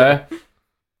 Pieter.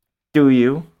 Do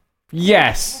you?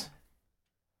 Yes.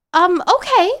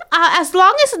 Okay. As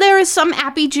long as there is some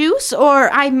appy juice, or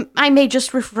I may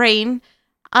just refrain.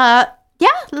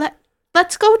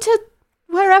 Let's go to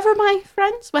wherever my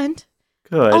friends went.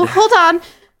 Good. Oh, hold on.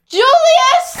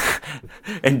 Julius!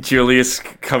 And Julius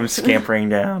comes scampering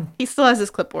down. He still has his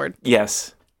clipboard.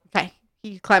 Yes. Okay.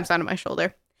 He climbs onto my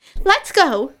shoulder. Let's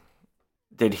go.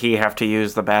 Did he have to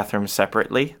use the bathroom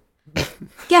separately?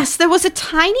 Yes, there was a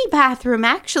tiny bathroom,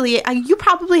 actually. You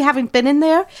probably haven't been in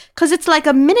there, because it's like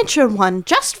a miniature one,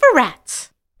 just for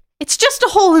rats. It's just a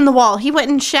hole in the wall. He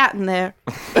went and shat in there.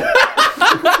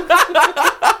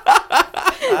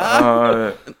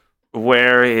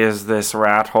 Where is this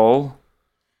rat hole?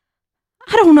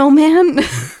 I don't know, man.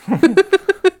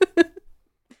 The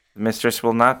mistress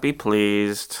will not be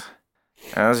pleased.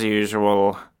 As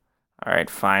usual. All right,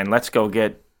 fine. Let's go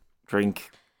drink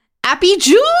Appy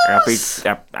juice?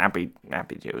 Appy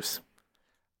juice.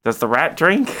 Does the rat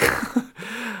drink?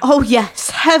 Oh,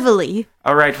 yes, heavily.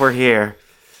 All right, we're here.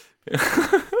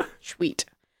 Sweet.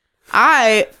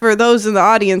 For those in the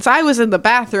audience, I was in the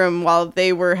bathroom while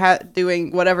they were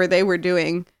doing whatever they were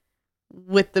doing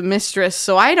with the mistress,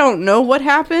 so I don't know what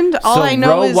happened. All I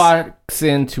know is... walks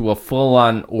into a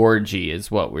full-on orgy is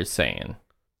what we're saying.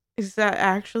 Is that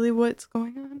actually what's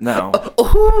going on? No.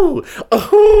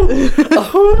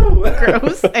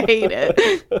 Gross. I hate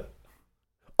it.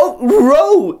 Oh,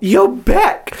 Ro, you're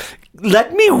back.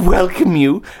 Let me welcome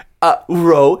you.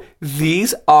 Ro,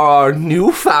 these are our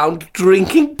newfound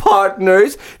drinking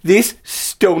partners. This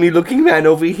stony-looking man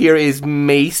over here is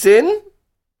Mason.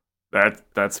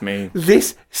 That's me.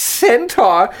 This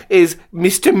centaur is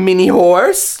Mr. Mini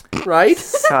Horse, right?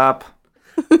 Stop.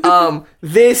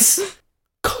 This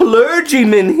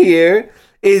clergyman here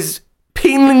is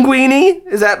Peen Linguini.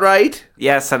 Is that right?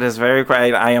 Yes, that is very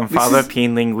right. I am Father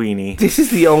Peen Linguini. This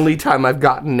is the only time I've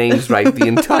gotten names right the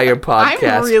entire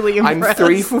podcast. I'm really impressed. I'm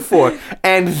 3 for 4.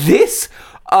 And this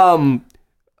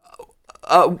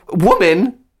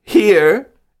woman here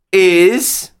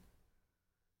is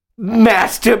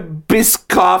Master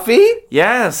Biscoffee.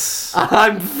 Yes.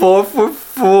 I'm 4 for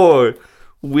 4.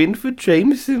 Win for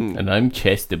Jameson. And I'm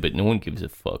Chester, but no one gives a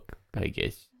fuck, I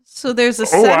guess. So there's a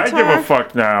Oh, centaur. I give a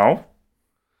fuck now.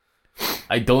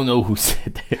 I don't know who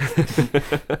said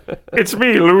that. It's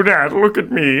me, Lunat. Look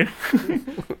at me.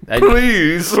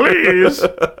 Please. Please.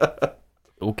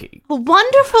 Okay.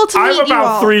 Wonderful to meet I'm you about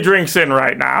all. 3 drinks in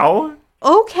right now.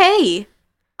 Okay.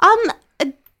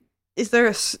 Is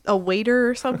there a waiter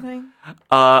or something?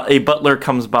 A butler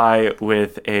comes by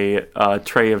with a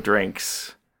tray of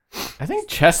drinks. I think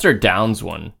Chester downs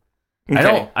one.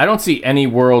 Okay. I don't see any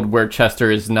world where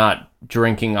Chester is not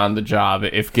drinking on the job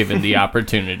if given the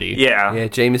opportunity. Yeah. Yeah,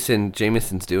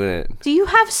 Jameson's doing it. Do you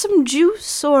have some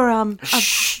juice or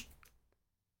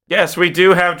Yes, we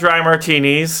do have dry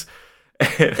martinis.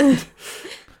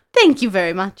 Thank you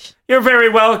very much. You're very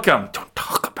welcome. Don't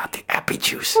talk about the apple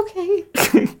juice. Okay.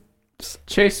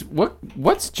 Chase,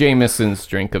 what's Jameson's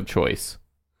drink of choice?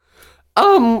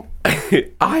 I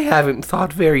haven't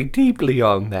thought very deeply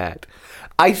on that.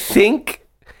 I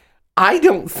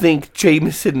don't think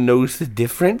Jameson knows the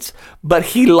difference, but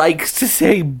he likes to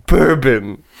say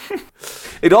bourbon.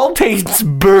 It all tastes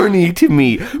burny to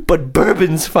me, but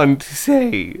bourbon's fun to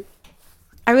say.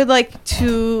 I would like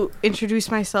to introduce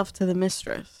myself to the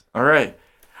mistress. All right.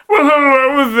 Well,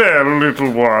 hello there,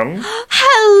 little one.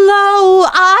 Hello.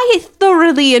 I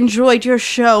thoroughly enjoyed your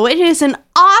show. It is an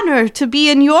honor to be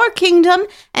in your kingdom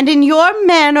and in your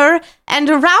manor and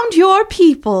around your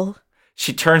people.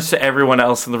 She turns to everyone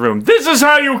else in the room. This is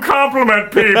how you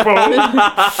compliment people.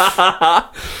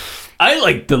 I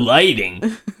like the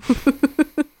lighting.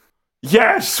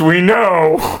 Yes, we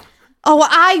know. Oh,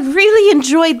 I really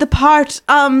enjoyed the part.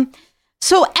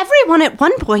 So everyone at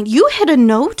one point, you hit a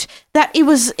note that it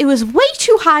was way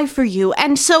too high for you,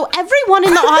 and so everyone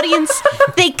in the audience,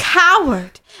 they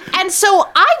cowered. And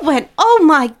so I went, oh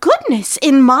my goodness,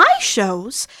 in my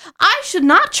shows, I should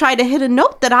not try to hit a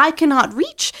note that I cannot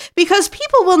reach because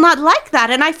people will not like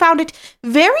that. And I found it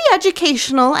very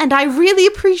educational, and I really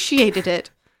appreciated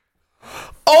it.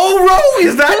 Oh, Ro,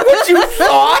 is that what you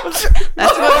thought?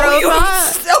 That's what Ro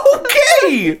thought.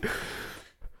 Okay.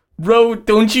 Ro,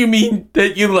 don't you mean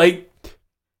that you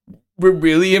were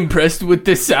really impressed with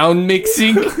the sound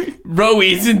mixing? Ro,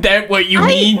 isn't that what you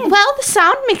mean? Well, the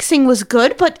sound mixing was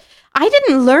good, but I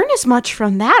didn't learn as much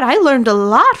from that. I learned a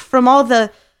lot from all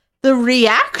the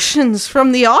reactions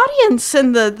from the audience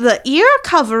and the ear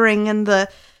covering and the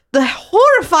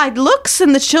horrified looks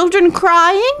and the children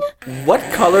crying. What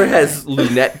color has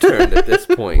Lunette turned at this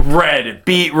point? Red.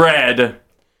 Beat red.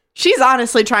 She's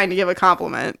honestly trying to give a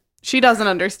compliment. She doesn't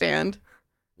understand.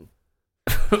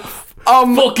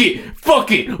 Fuck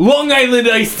it. Long Island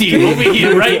iced tea over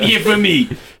here, right here for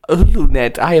me.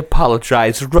 Lunette, I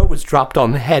apologize. Ro was dropped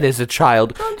on the head as a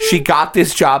child. She got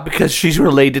this job because she's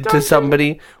related to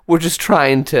somebody. We're just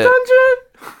trying to... Dungeon!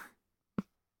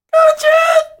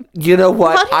 You know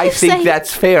what? What did you say?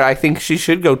 That's fair. I think she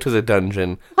should go to the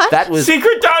dungeon. What? That was...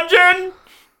 Secret dungeon?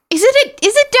 Is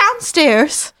it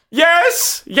downstairs?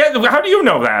 Yes. Yeah. How do you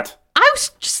know that? I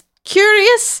was just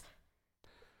curious.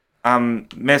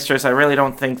 Mistress, I really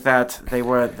don't think that they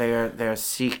were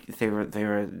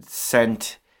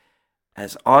sent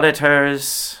as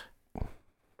auditors.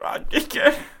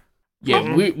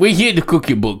 Yeah, we're here to cook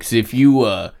your books. If you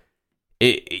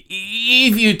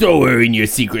throw her in your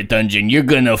secret dungeon, you're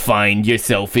gonna find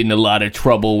yourself in a lot of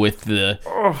trouble with the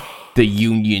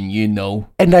union, you know.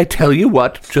 And I tell you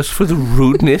what, just for the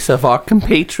rudeness of our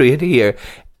compatriot here,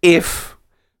 if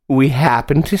we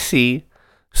happen to see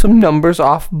some numbers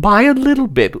off by a little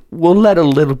bit, we'll let a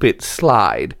little bit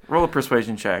slide. Roll a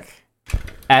persuasion check.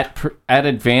 At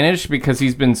advantage because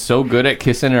he's been so good at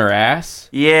kissing her ass?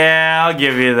 Yeah, I'll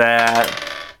give you that.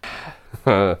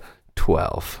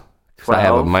 12. So I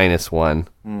have a -1.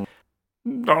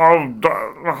 All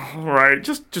right.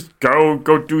 Just go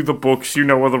do the books. You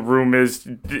know where the room is.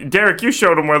 Derek, you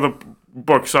showed him where the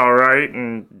books are, right?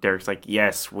 And Derek's like,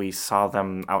 yes, we saw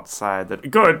them outside.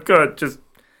 good. Just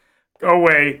go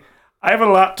away. I have a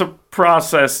lot to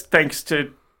process thanks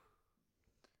to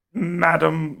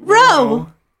Madam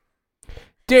Ro!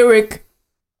 Derek,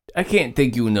 I can't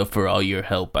thank you enough for all your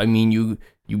help. I mean, you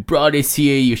brought us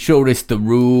here, you showed us the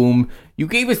room, you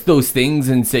gave us those things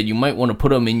and said you might want to put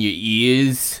them in your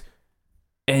ears.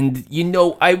 And, you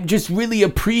know, I'm just really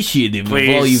appreciative of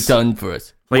all you've done for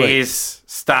us. Please,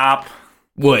 stop.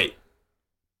 What?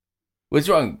 What's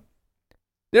wrong?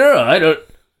 No,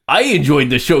 I enjoyed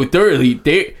the show thoroughly,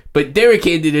 but Derek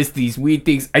handed us these weird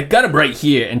things. I got them right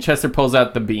here. And Chester pulls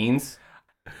out the beans.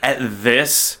 At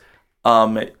this,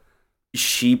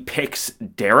 she picks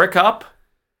Derek up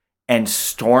and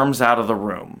storms out of the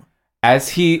room.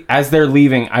 As they're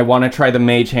leaving, I want to try the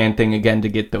mage hand thing again to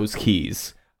get those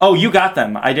keys. Oh, you got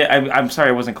them. I'm sorry,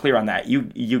 I wasn't clear on that.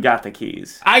 You got the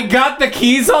keys. I got the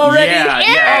keys already?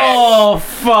 Yeah. Oh,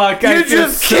 fuck. You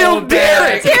just killed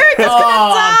Derek! Derek is gonna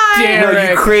die!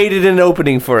 No, you created an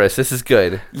opening for us. This is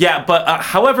good. Yeah, but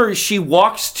however, she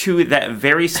walks to that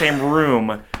very same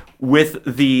room with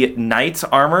the knight's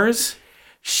armors.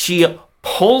 She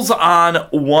pulls on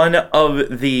one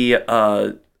of the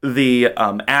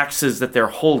axes that they're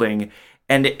holding,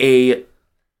 and a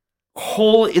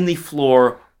hole in the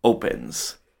floor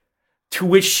opens. to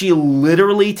which she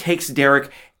literally takes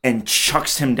Derek and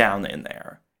chucks him down in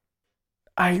there.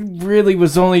 I really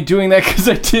was only doing that because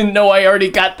I didn't know I already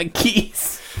got the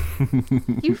keys.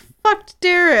 You fucked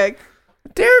Derek.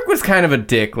 Derek was kind of a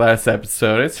dick last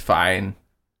episode. It's fine.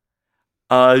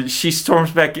 She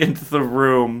storms back into the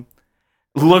room,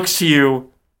 looks to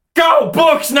you. Go,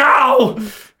 books now!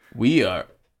 We are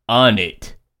on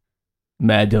it,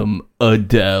 Madam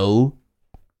Adele.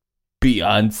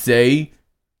 Beyonce.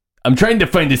 I'm trying to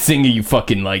find a singer you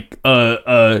fucking like.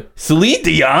 Celine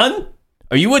Dion?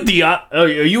 Are you a Dion? Are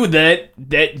you that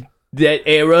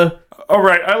era? All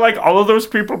right, I like all of those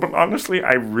people, but honestly,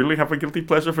 I really have a guilty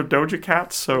pleasure for Doja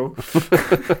Cat, so...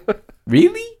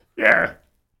 Really? Yeah.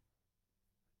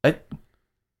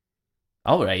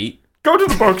 All right. Go to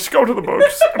the books, go to the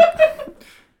books.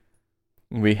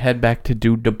 We head back to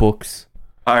do the books.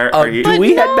 Are you... Do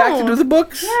we head no. back to do the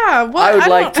books? Yeah, what? I would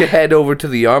like don't- to head over to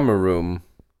the armor room.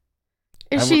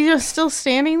 Is she just still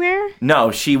standing there?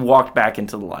 No, she walked back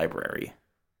into the library.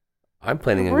 I'm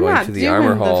planning on We're going not to the doing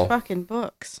armor the hall. fucking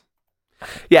books.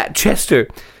 Yeah, Chester.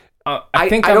 I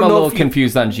think I I'm don't a know little if you-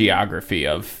 confused on geography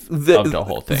of the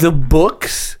whole thing. The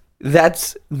books,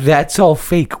 that's all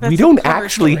fake. That's we a don't cover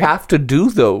actually story. have to do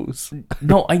those.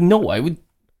 No, I know.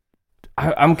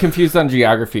 I'm confused on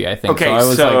geography, I think. Okay,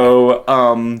 so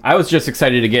I was I was just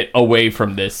excited to get away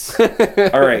from this.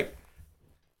 all right.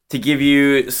 To give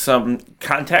you some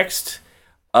context,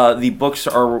 the books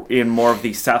are in more of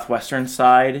the southwestern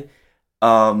side.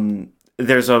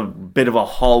 There's a bit of a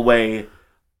hallway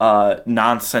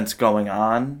nonsense going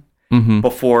on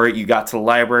before you got to the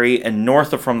library, and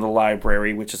north of from the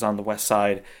library, which is on the west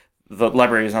side, the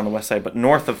library is on the west side, but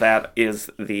north of that is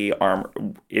the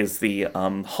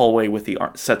hallway with the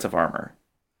sets of armor.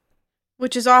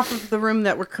 Which is off of the room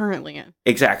that we're currently in.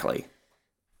 Exactly.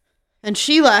 And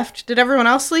she left. Did everyone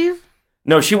else leave?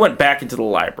 No, she went back into the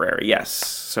library. Yes,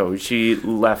 so she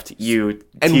left you to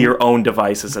And- your own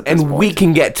devices at this And point. we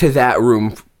can get to that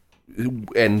room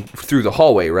and through the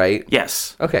hallway, right?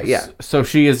 Yes. Okay, yeah. So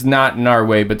she is not in our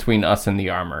way between us and the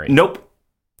armory. Nope.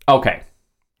 Okay.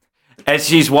 As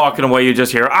she's walking away, you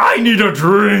just hear, "I need a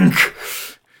drink."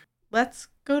 Let's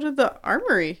go to the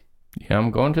armory. Yeah,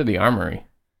 I'm going to the armory.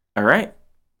 All right.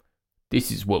 This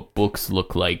is what books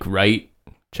look like, right?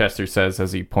 Chester says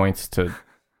as he points to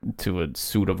a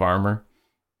suit of armor.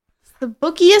 The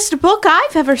bookiest book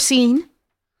I've ever seen.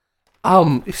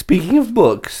 Speaking of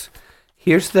books,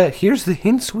 here's the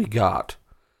hints we got.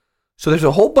 So there's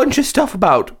a whole bunch of stuff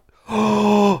about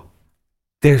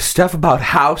there's stuff about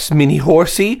House Mini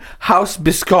Horsey, House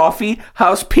Biscoffy,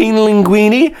 House Peen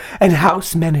and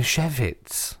House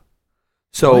Manischewitz.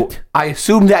 So What? I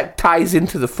assume that ties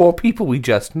into the 4 people we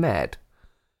just met.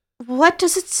 What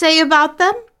does it say about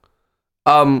them?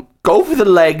 Go for the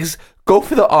legs, go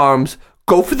for the arms,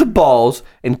 go for the balls,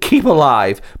 and keep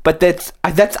alive. But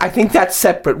I think that's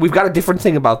separate. We've got a different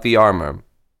thing about the armor.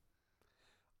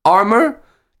 Armor,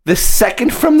 the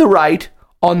second from the right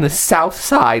on the south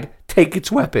side, take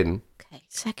its weapon. Okay,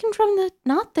 second from the...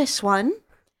 Not this one.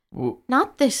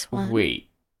 Not this one. Wait.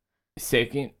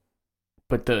 Second?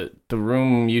 But the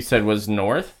room you said was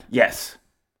north? Yes.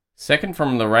 Second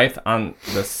from the right on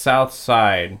the south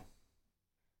side.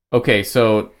 Okay,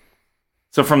 so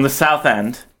from the south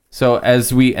end. So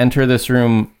as we enter this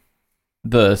room,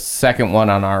 the second one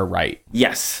on our right.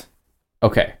 Yes.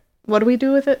 Okay. What do we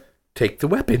do with it? Take the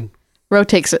weapon. Ro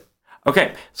takes it.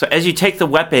 Okay. So as you take the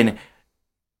weapon,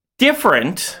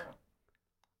 different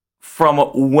from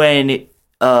when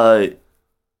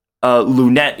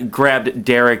Lunette grabbed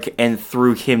Derek and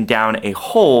threw him down a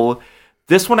hole,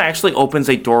 this one actually opens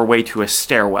a doorway to a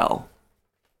stairwell.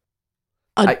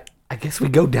 I guess we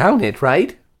go down it,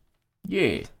 right?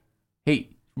 Yeah. Hey,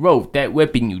 Ro, that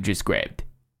weapon you just grabbed.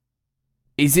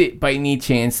 Is it by any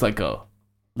chance like a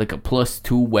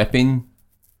 +2 weapon?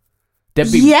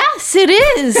 That'd be Yes, it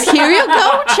is. Here you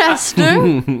go,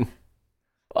 Chester.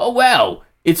 Oh wow.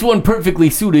 It's one perfectly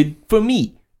suited for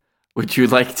me. Would you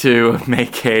like to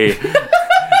make a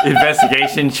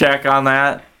investigation check on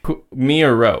that? Me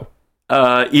or Ro?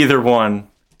 Either one.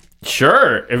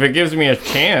 Sure, if it gives me a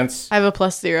chance. I have a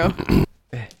 +0.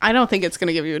 I don't think it's going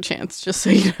to give you a chance, just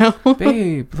so you know.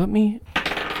 Babe, let me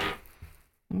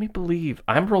believe.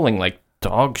 I'm rolling like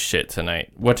dog shit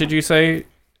tonight. What did you say?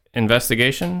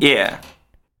 Investigation? Yeah.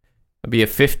 It'd be a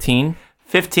 15.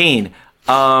 15.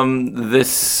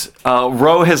 This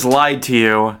Ro has lied to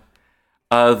you.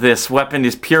 This weapon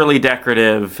is purely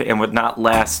decorative and would not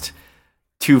last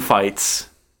 2 fights.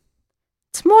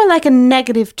 It's more like a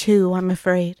 -2, I'm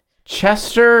afraid.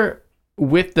 Chester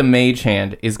with the mage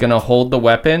hand is gonna hold the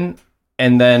weapon,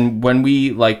 and then when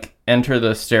we like enter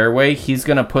the stairway, he's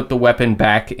going to put the weapon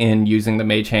back in using the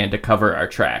mage hand to cover our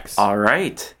tracks. All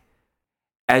right.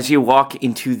 As you walk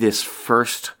into this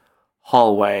first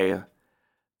hallway,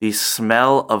 the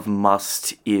smell of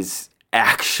must is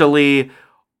actually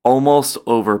almost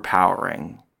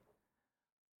overpowering.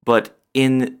 But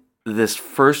in this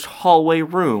first hallway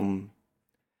room,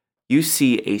 you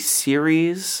see a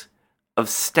series of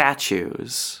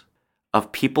statues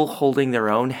of people holding their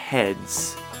own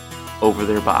heads over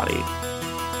their body.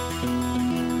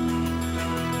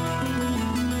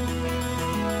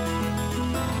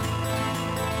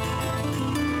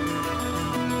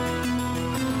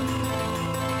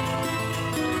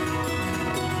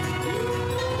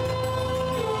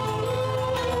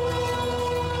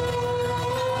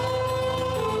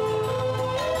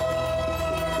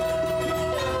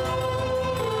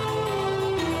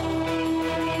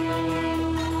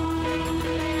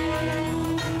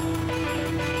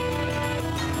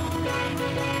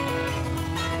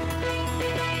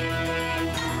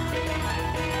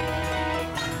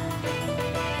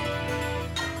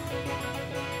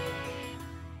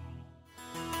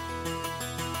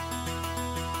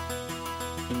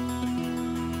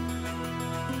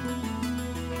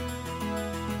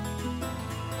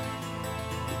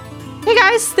 Hey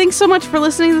guys, thanks so much for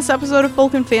listening to this episode of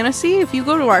Folk and Fantasy. If you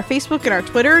go to our Facebook and our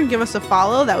Twitter and give us a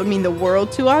follow, that would mean the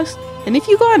world to us. And if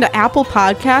you go onto Apple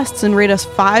Podcasts and rate us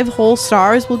 5 whole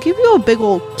stars, we'll give you a big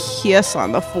old kiss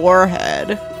on the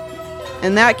forehead.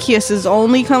 And that kiss is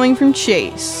only coming from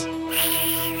Chase.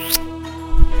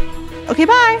 Okay,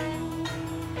 bye!